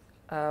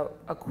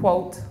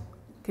quote.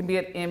 It can be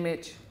an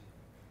image.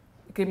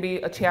 It can be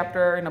a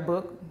chapter in a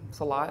book. It's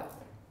a lot.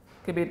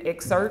 It can be an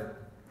excerpt.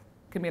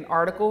 It can be an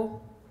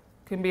article.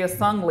 It can be a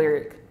sung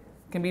lyric.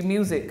 It can be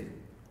music.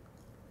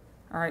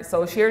 All right,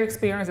 so a shared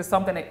experience is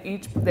something that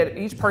each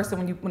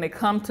person, when they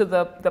come to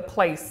the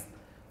place,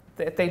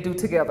 that they do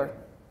together.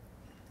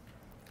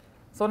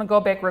 So I'm gonna go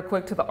back real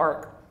quick to the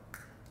arc.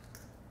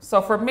 So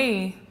for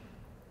me,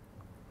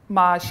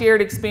 my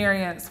shared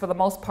experience for the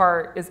most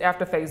part is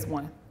after phase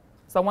 1.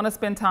 So I wanna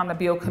spend time to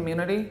build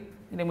community,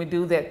 and then we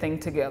do that thing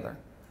together.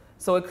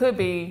 So it could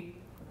be,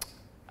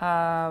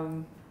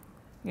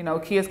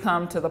 kids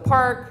come to the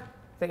park,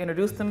 they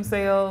introduce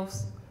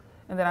themselves,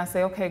 and then I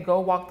say, okay, go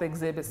walk the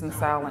exhibits in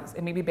silence,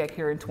 and meet me back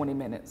here in 20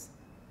 minutes.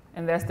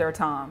 And that's their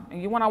time.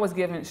 And you won't always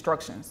give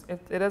instructions.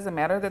 It doesn't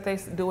matter that they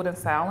do it in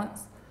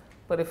silence.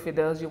 But if it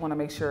does, you want to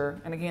make sure,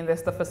 and again,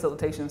 that's the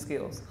facilitation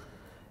skills.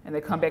 And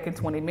they come back in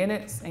 20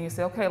 minutes and you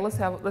say, okay, let's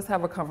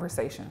have a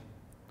conversation.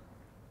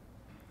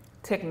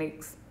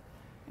 Techniques.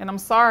 And I'm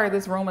sorry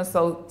this room is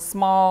so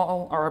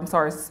small, or I'm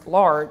sorry, it's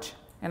large,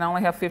 and I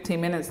only have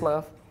 15 minutes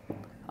left.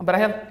 But I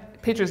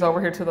have pictures over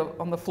here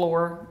on the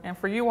floor, and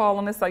for you all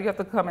on this side, you have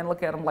to come and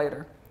look at them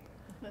later.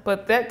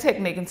 But that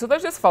technique, and so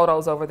there's just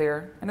photos over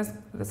there, and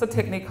it's a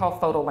technique called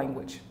photo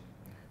language.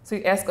 So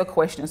you ask a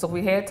question. So if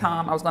we had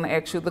time, I was going to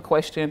ask you the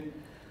question,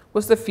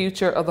 what's the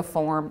future of the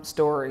forum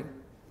story?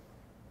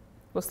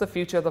 What's the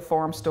future of the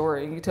forum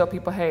story? And you tell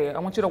people, hey, I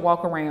want you to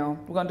walk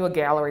around. We're going to do a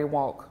gallery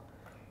walk.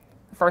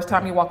 The first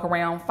time you walk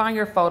around, find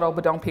your photo,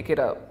 but don't pick it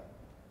up.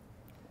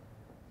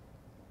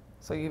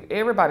 So it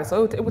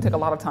would take a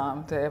lot of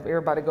time to have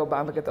everybody go by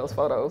and look at those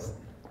photos.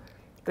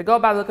 They go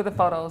by and look at the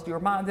photos. You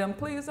remind them,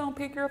 please don't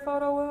pick your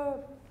photo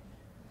up.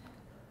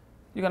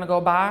 You're going to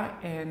go by,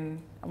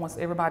 and once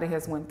everybody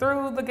has went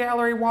through the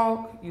gallery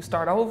walk, you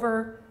start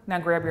over. Now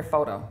grab your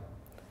photo.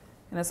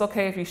 And it's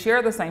okay if you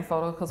share the same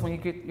photo, because when you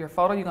get your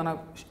photo, you're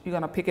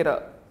gonna pick it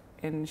up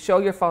and show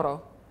your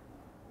photo.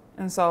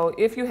 And so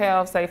if you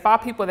have, say,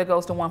 5 people that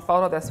goes to one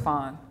photo, that's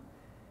fine.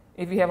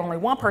 If you have only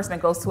one person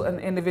that goes to an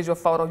individual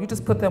photo, you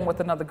just put them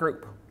with another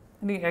group.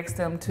 And you ask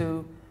them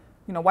to,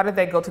 why did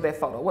they go to that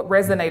photo? What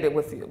resonated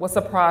with you? What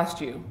surprised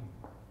you?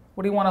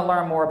 What do you want to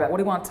learn more about? What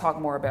do you want to talk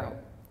more about?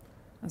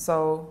 And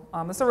so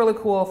it's a really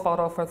cool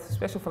photo,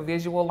 especially for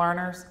visual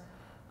learners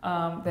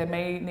that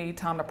may need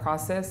time to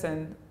process,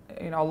 and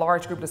a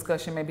large group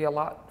discussion may be a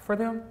lot for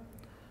them.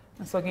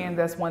 And so again,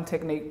 that's one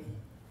technique.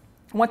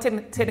 One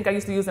technique I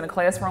used to use in a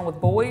classroom with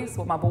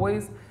my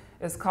boys,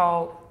 is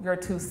called your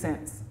 2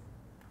 cents.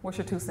 What's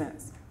your 2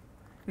 cents?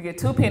 You get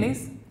 2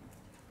 pennies,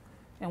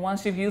 and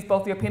once you've used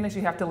both your pennies,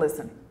 you have to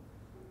listen.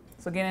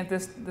 So again,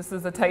 this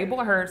is a table.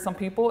 I heard some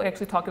people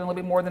actually talking a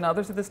little bit more than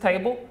others at this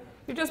table.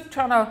 You're just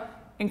trying to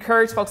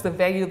encourage folks to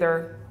value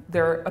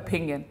their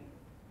opinion.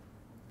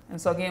 And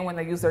so again, when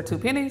they use their 2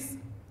 pennies,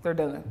 they're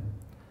done.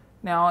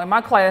 Now, in my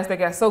class, they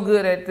got so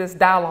good at this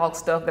dialogue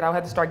stuff that I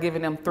had to start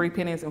giving them 3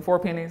 pennies and 4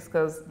 pennies,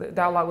 because the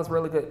dialogue was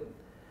really good.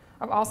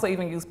 I've also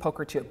even used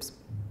poker chips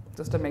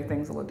just to make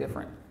things a little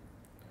different.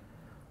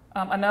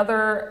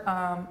 Another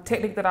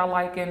technique that I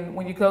like, and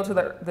when you go to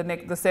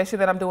the session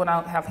that I'm doing,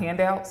 I'll have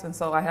handouts, and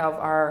so I have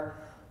our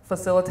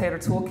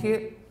facilitator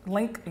toolkit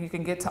link. You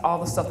can get to all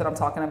the stuff that I'm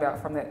talking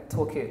about from that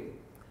toolkit.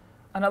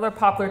 Another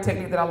popular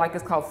technique that I like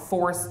is called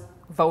forced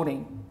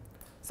voting.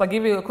 So I'll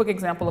give you a quick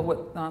example of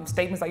what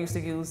statements I used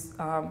to use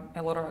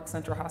at Little Rock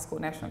Central High School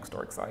National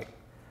Historic Site.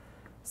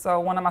 So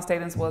one of my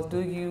statements was, do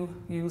you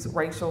use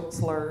racial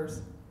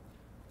slurs?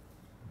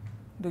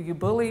 Do you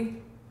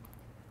bully?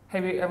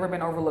 Have you ever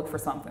been overlooked for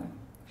something?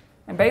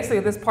 And basically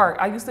this part,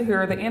 I used to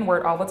hear the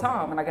N-word all the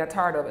time, and I got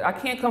tired of it. I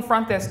can't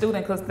confront that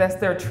student because that's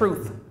their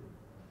truth,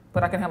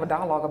 but I can have a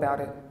dialogue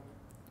about it.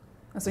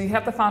 And so you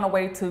have to find a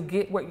way to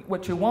get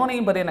what you're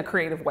wanting, but in a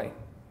creative way.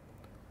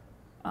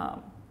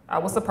 I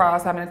was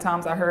surprised how many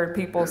times I heard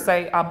people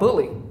say, I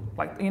bully.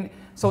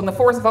 So in the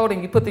forced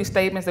voting, you put these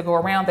statements that go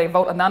around, they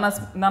vote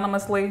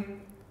anonymously.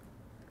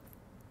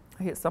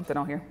 I hit something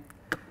on here.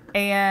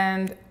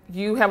 And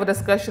you have a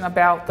discussion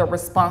about the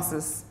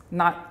responses,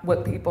 not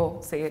what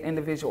people say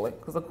individually,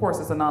 because of course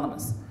it's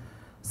anonymous.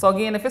 So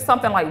again, if it's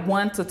something like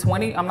 1 to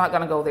 20, I'm not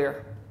gonna go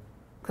there,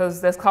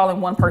 because that's calling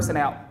one person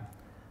out.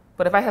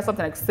 But if I have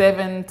something like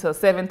 7 to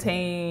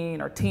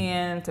 17 or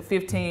 10 to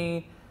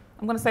 15,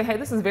 I'm gonna say, hey,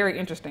 this is very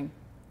interesting.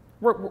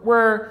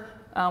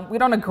 We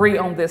don't agree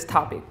on this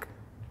topic.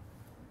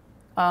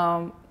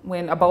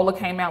 When Ebola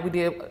came out,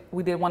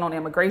 we did one on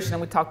immigration,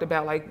 and we talked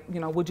about,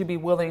 would you be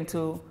willing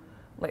to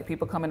let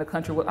people come in the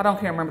country? I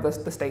don't remember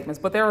the statements,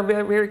 but they were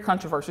very, very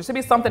controversial. It should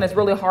be something that's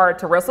really hard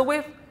to wrestle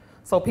with,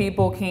 so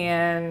people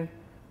can,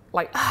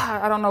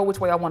 I don't know which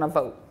way I want to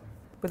vote.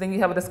 But then you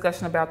have a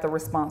discussion about the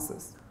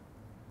responses.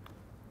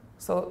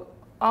 So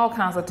all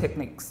kinds of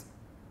techniques.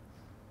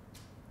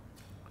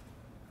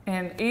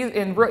 And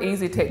real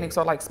easy techniques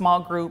are like small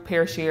group,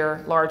 pair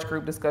share, large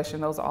group discussion.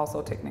 Those are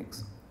also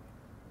techniques.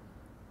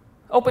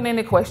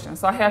 Open-ended questions.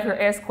 So I have here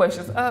ask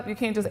questions. You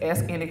can't just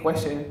ask any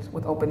questions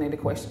with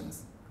open-ended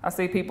questions. I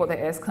see people that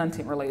ask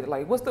content related,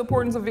 like, what's the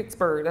importance of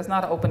Vicksburg? That's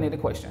not an open-ended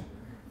question.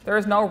 There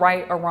is no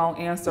right or wrong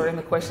answer in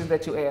the questions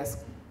that you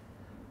ask.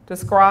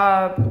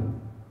 Describe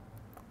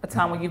a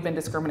time when you've been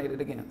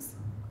discriminated against.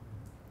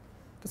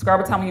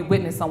 Describe a time when you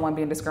witnessed someone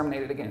being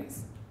discriminated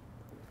against.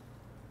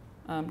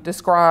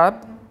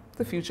 Describe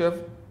the future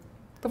of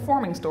the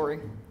forming story.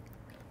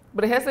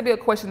 But it has to be a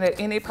question that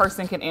any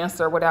person can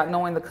answer without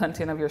knowing the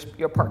content of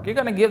your park. You're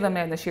gonna give them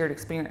that in the shared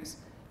experience.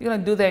 You're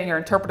gonna do that in your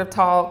interpretive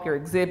talk, your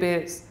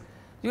exhibits.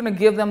 You're gonna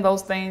give them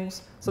those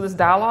things. So this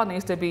dialogue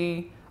needs to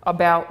be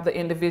about the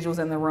individuals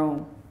in the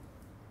room.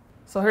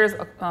 So here's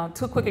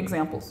 2 quick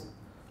examples.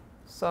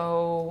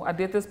 So I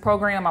did this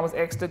program. I was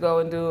asked to go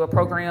and do a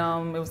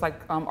program. It was like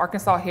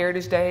Arkansas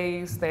Heritage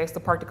Days. They asked the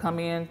park to come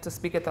in to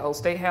speak at the old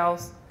State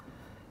House.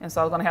 And so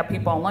I was gonna have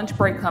people on lunch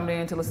break come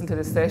in to listen to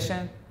this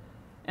session.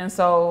 And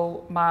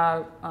so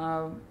my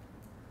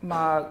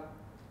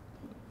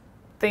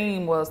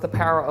theme was the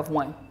power of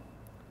one.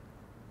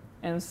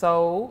 And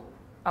so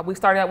we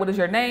started out, what is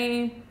your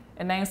name?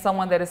 And name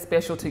someone that is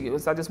special to you.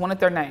 So I just wanted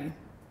their name.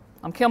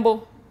 I'm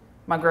Kimble,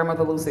 my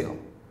grandmother Lucille.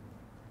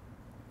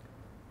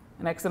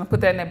 And I asked them to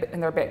put that in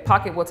their back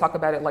pocket. We'll talk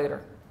about it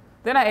later.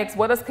 Then I asked,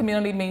 what does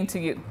community mean to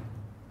you?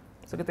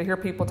 So get to hear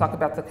people talk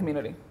about the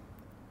community.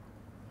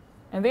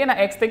 And then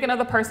I asked, thinking of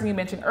the person you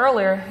mentioned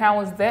earlier,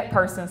 how is that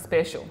person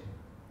special?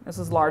 This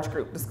was large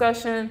group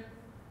discussion.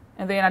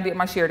 And then I did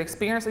my shared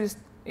experiences.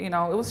 It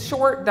was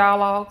short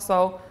dialogue.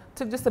 So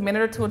took just a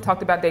minute or two and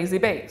talked about Daisy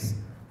Bates,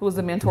 who was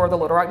the mentor of the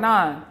Little Rock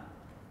Nine.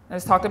 I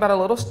just talked about a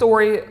little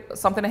story,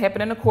 something that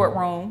happened in the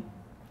courtroom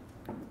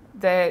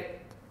that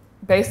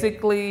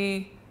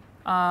basically,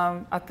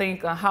 I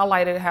think,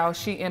 highlighted how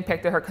she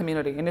impacted her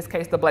community, in this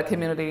case, the Black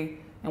community,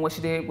 and what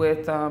she did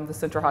with the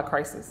Central High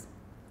crisis.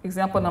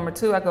 Example number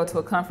 2, I go to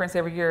a conference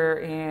every year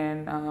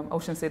in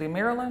Ocean City,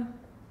 Maryland.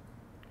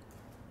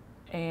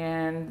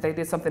 And they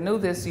did something new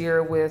this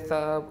year with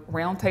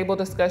roundtable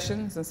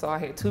discussions. And so I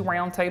had 2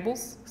 round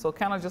tables. So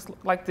kind of just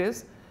like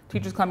this.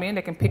 Teachers come in,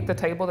 they can pick the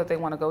table that they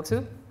want to go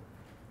to.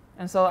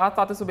 And so I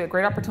thought this would be a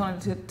great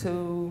opportunity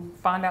to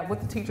find out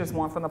what the teachers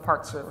want from the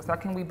Park Service. How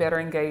can we better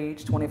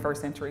engage 21st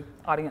century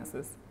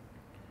audiences?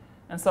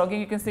 And so again,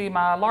 you can see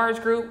my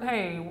large group,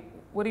 hey,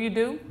 what do you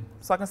do?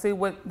 So I can see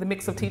what the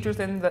mix of teachers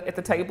at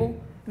the table.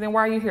 And then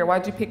why are you here? Why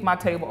did you pick my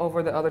table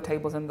over the other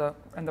tables in the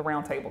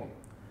round table?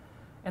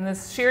 And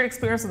this shared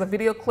experience was a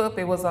video clip.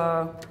 It was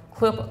a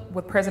clip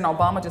with President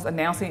Obama just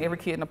announcing every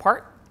kid in the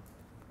park.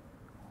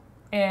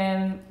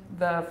 And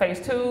the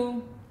phase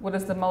 2, what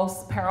is the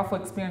most powerful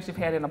experience you've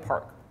had in a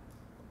park?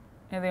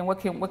 And then what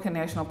can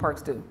national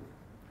parks do?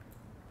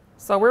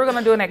 So we're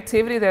gonna do an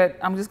activity that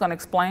I'm just gonna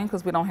explain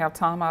because we don't have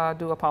time, I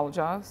do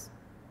apologize.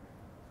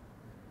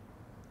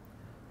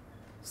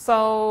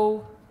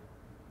 So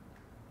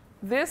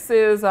this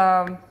is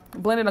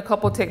blending a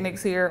couple of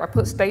techniques here. I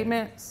put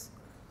statements,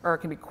 or it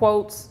can be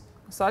quotes.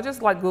 So I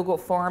just Googled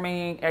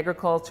farming,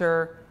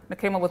 agriculture, and I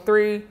came up with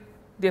 3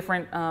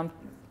 different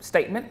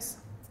statements.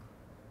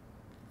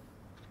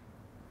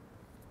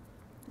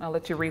 I'll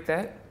let you read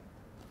that.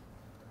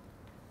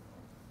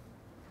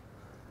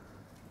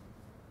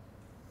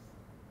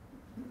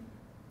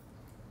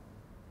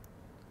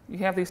 You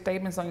have these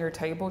statements on your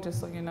table, just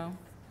so you know.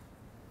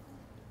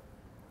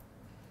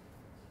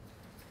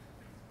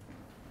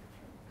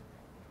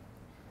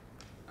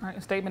 All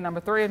right, statement number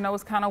 3, I know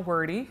it's kind of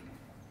wordy.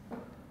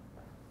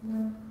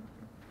 And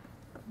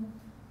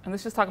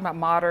this is talking about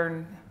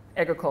modern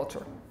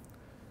agriculture.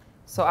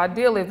 So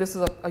ideally, if this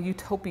is a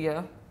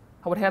utopia,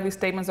 I would have these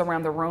statements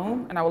around the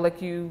room, and I would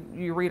let you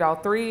read all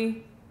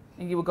 3,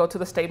 and you would go to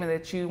the statement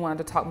that you wanted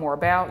to talk more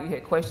about. You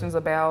had questions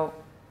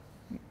about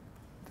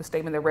the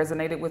statement that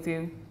resonated with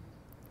you.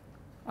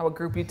 I would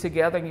group you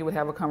together, and you would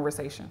have a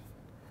conversation.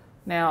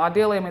 Now,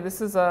 ideally,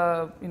 this is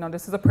a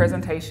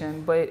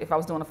presentation, but if I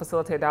was doing a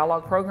facilitated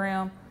dialogue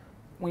program,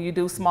 when you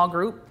do small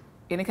group,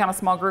 any kind of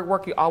small group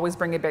work, you always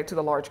bring it back to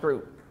the large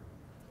group.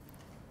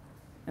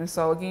 And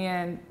so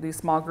again, these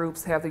small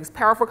groups have these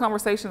powerful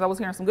conversations. I was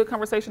hearing some good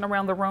conversation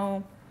around the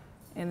room,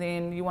 and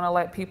then you want to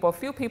let a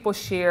few people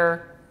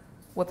share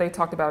what they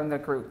talked about in their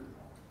group.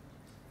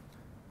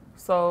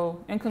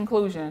 So in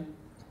conclusion,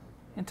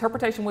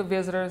 interpretation with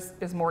visitors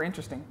is more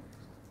interesting.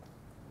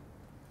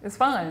 It's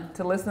fun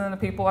to listen to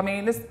people.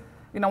 When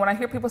I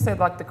hear people say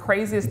the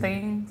craziest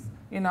things,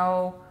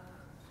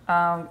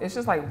 it's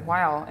just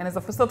wow. And as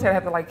a facilitator, I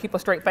have to keep a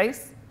straight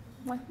face.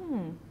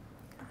 I'm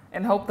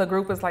and hope the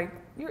group is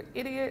you're an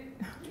idiot.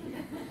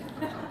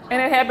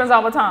 And it happens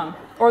all the time.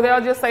 Or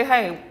they'll just say,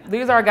 hey,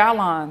 these are our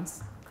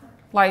guidelines.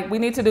 We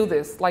need to do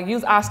this.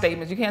 Use I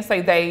statements. You can't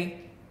say they,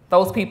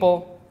 those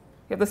people.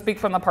 You have to speak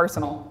from the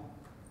personal.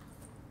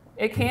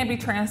 It can be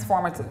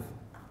transformative.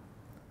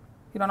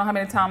 You don't know how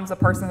many times a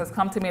person has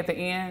come to me at the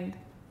end,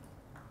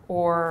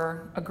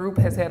 or a group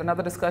has had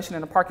another discussion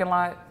in the parking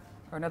lot,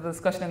 or another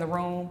discussion in the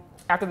room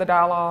after the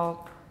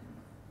dialogue.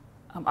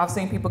 I've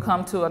seen people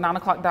come to a 9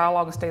 o'clock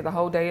dialogue and stay the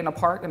whole day in a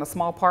park, in a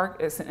small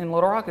park. It's in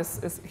Little Rock.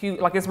 It's huge.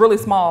 It's really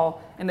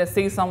small, and to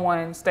see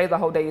someone stay the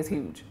whole day is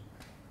huge.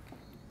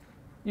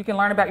 You can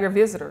learn about your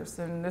visitors,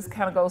 and this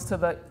kind of goes to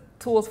the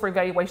tools for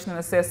evaluation and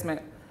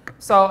assessment.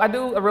 So I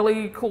do a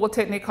really cool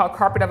technique called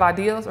carpet of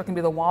ideas, or it can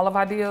be the wall of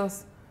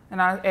ideas.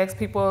 And I ask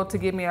people to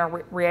give me a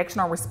reaction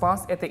or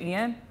response at the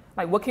end.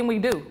 What can we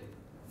do?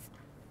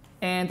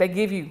 And they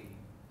give you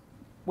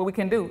what we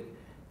can do.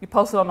 You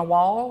post it on the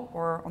wall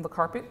or on the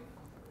carpet.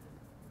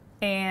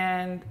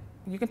 And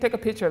you can take a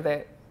picture of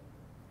that.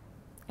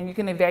 And you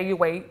can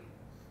evaluate,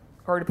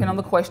 or depending on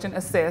the question,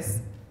 assess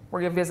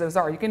where your visitors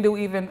are. You can do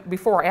even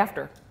before or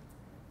after.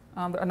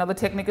 Another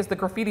technique is the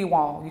graffiti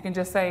wall. You can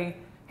just say,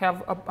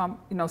 have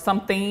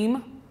some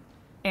theme,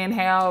 and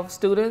have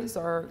students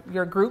or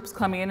your groups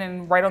come in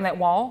and write on that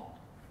wall.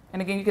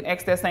 And again, you can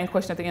ask that same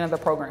question at the end of the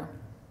program.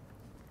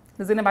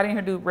 Does anybody in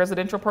here do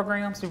residential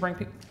programs? Do you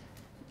bring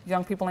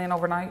young people in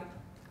overnight?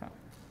 Okay.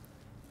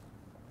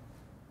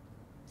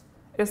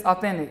 It's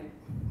authentic.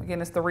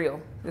 Again, it's the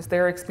real. It's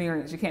their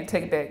experience. You can't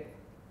take back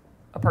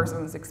a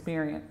person's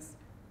experience.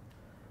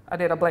 I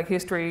did a Black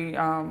History,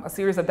 a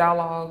series of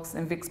dialogues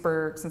in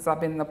Vicksburg since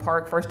I've been in the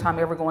park. First time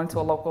ever going to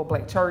a local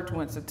Black church,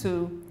 went to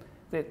 2,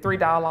 did 3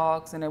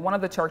 dialogues, and in one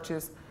of the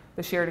churches,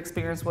 the shared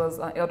experience was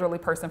an elderly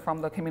person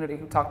from the community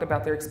who talked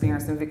about their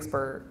experience in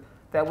Vicksburg.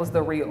 That was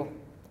the real,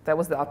 that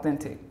was the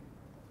authentic.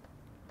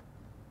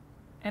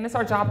 And it's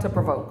our job to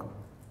provoke.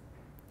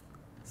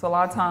 So a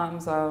lot of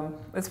times,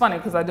 it's funny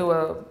because I do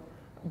a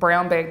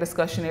brown bag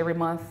discussion every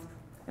month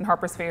in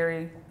Harpers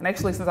Ferry. And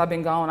actually, since I've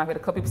been gone, I've had a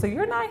couple people say,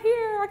 "You're not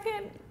here, I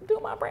can't do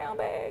my brown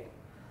bag."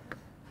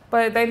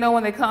 But they know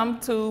when they come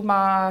to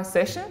my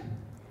session,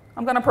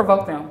 I'm gonna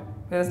provoke them.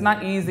 It's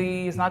not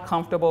easy, it's not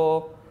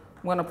comfortable.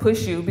 I'm gonna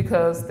push you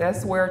because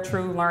that's where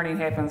true learning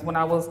happens. When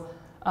I was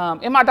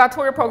in my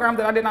doctoral program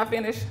that I did not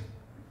finish,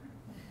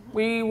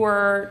 we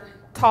were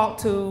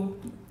taught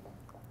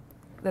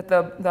that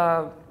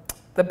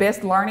the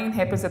best learning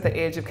happens at the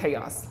edge of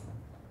chaos.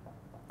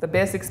 The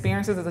best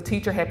experiences as a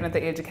teacher happen at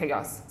the edge of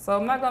chaos. So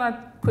I'm not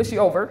gonna push you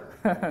over.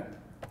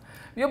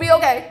 You'll be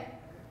okay.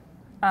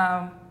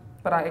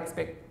 But I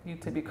expect you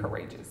to be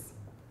courageous.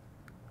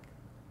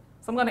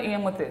 So I'm gonna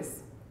end with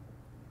this.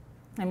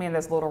 I mean,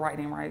 that's little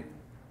writing, right?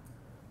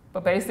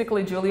 But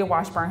basically, Julia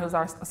Washburn, who's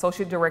our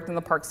Associate Director in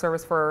the Park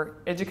Service for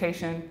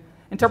Education,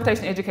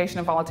 Interpretation, Education,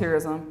 and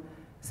Volunteerism,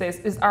 says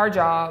it's our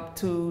job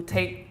to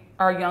take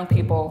our young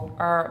people,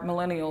 our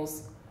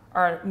millennials,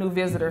 our new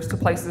visitors to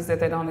places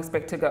that they don't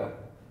expect to go.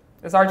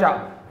 It's our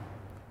job.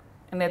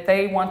 And that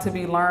they want to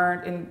be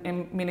learned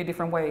in many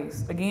different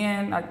ways.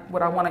 Again,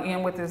 what I want to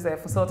end with is that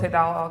facilitate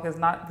dialogue is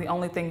not the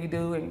only thing you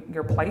do in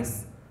your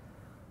place,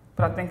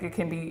 but I think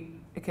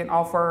it can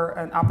offer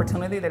an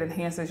opportunity that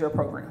enhances your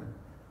program.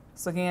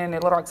 So again,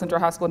 at Little Rock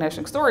Central High School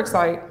National Historic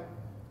Site,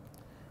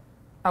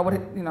 I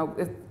would,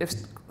 if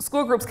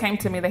school groups came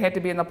to me, they had to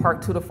be in the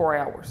park 2 to 4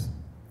 hours.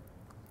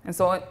 And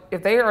so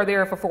if they are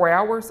there for 4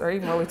 hours or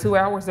even really 2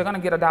 hours, they're gonna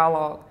get a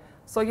dialogue.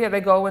 So yeah,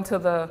 they go into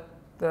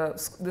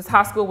this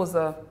high school was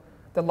the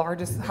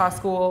largest high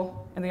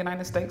school in the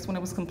United States when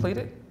it was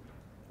completed.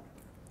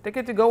 They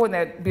get to go in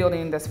that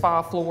building that's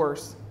 5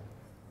 floors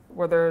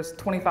where there's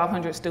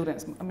 2,500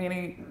 students.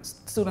 Many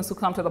students who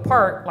come to the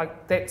park,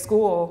 like that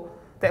school,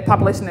 that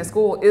population in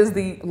school is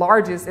the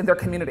largest in their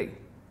community,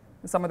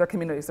 in some of their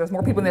communities. There's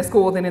more people in their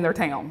school than in their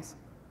towns.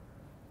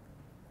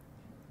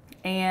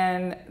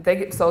 And they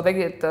get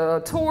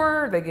the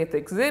tour, they get the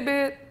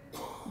exhibit,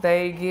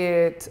 they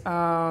get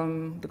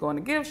to go in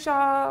the gift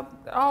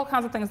shop, all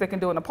kinds of things they can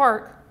do in the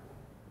park,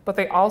 but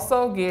they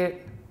also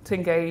get to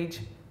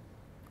engage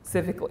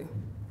civically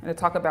and to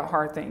talk about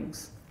hard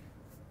things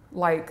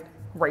like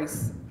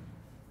race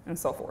and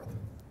so forth.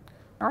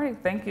 All right,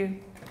 thank you.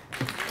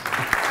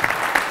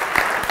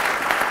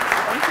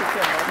 Thank you,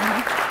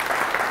 Kimble.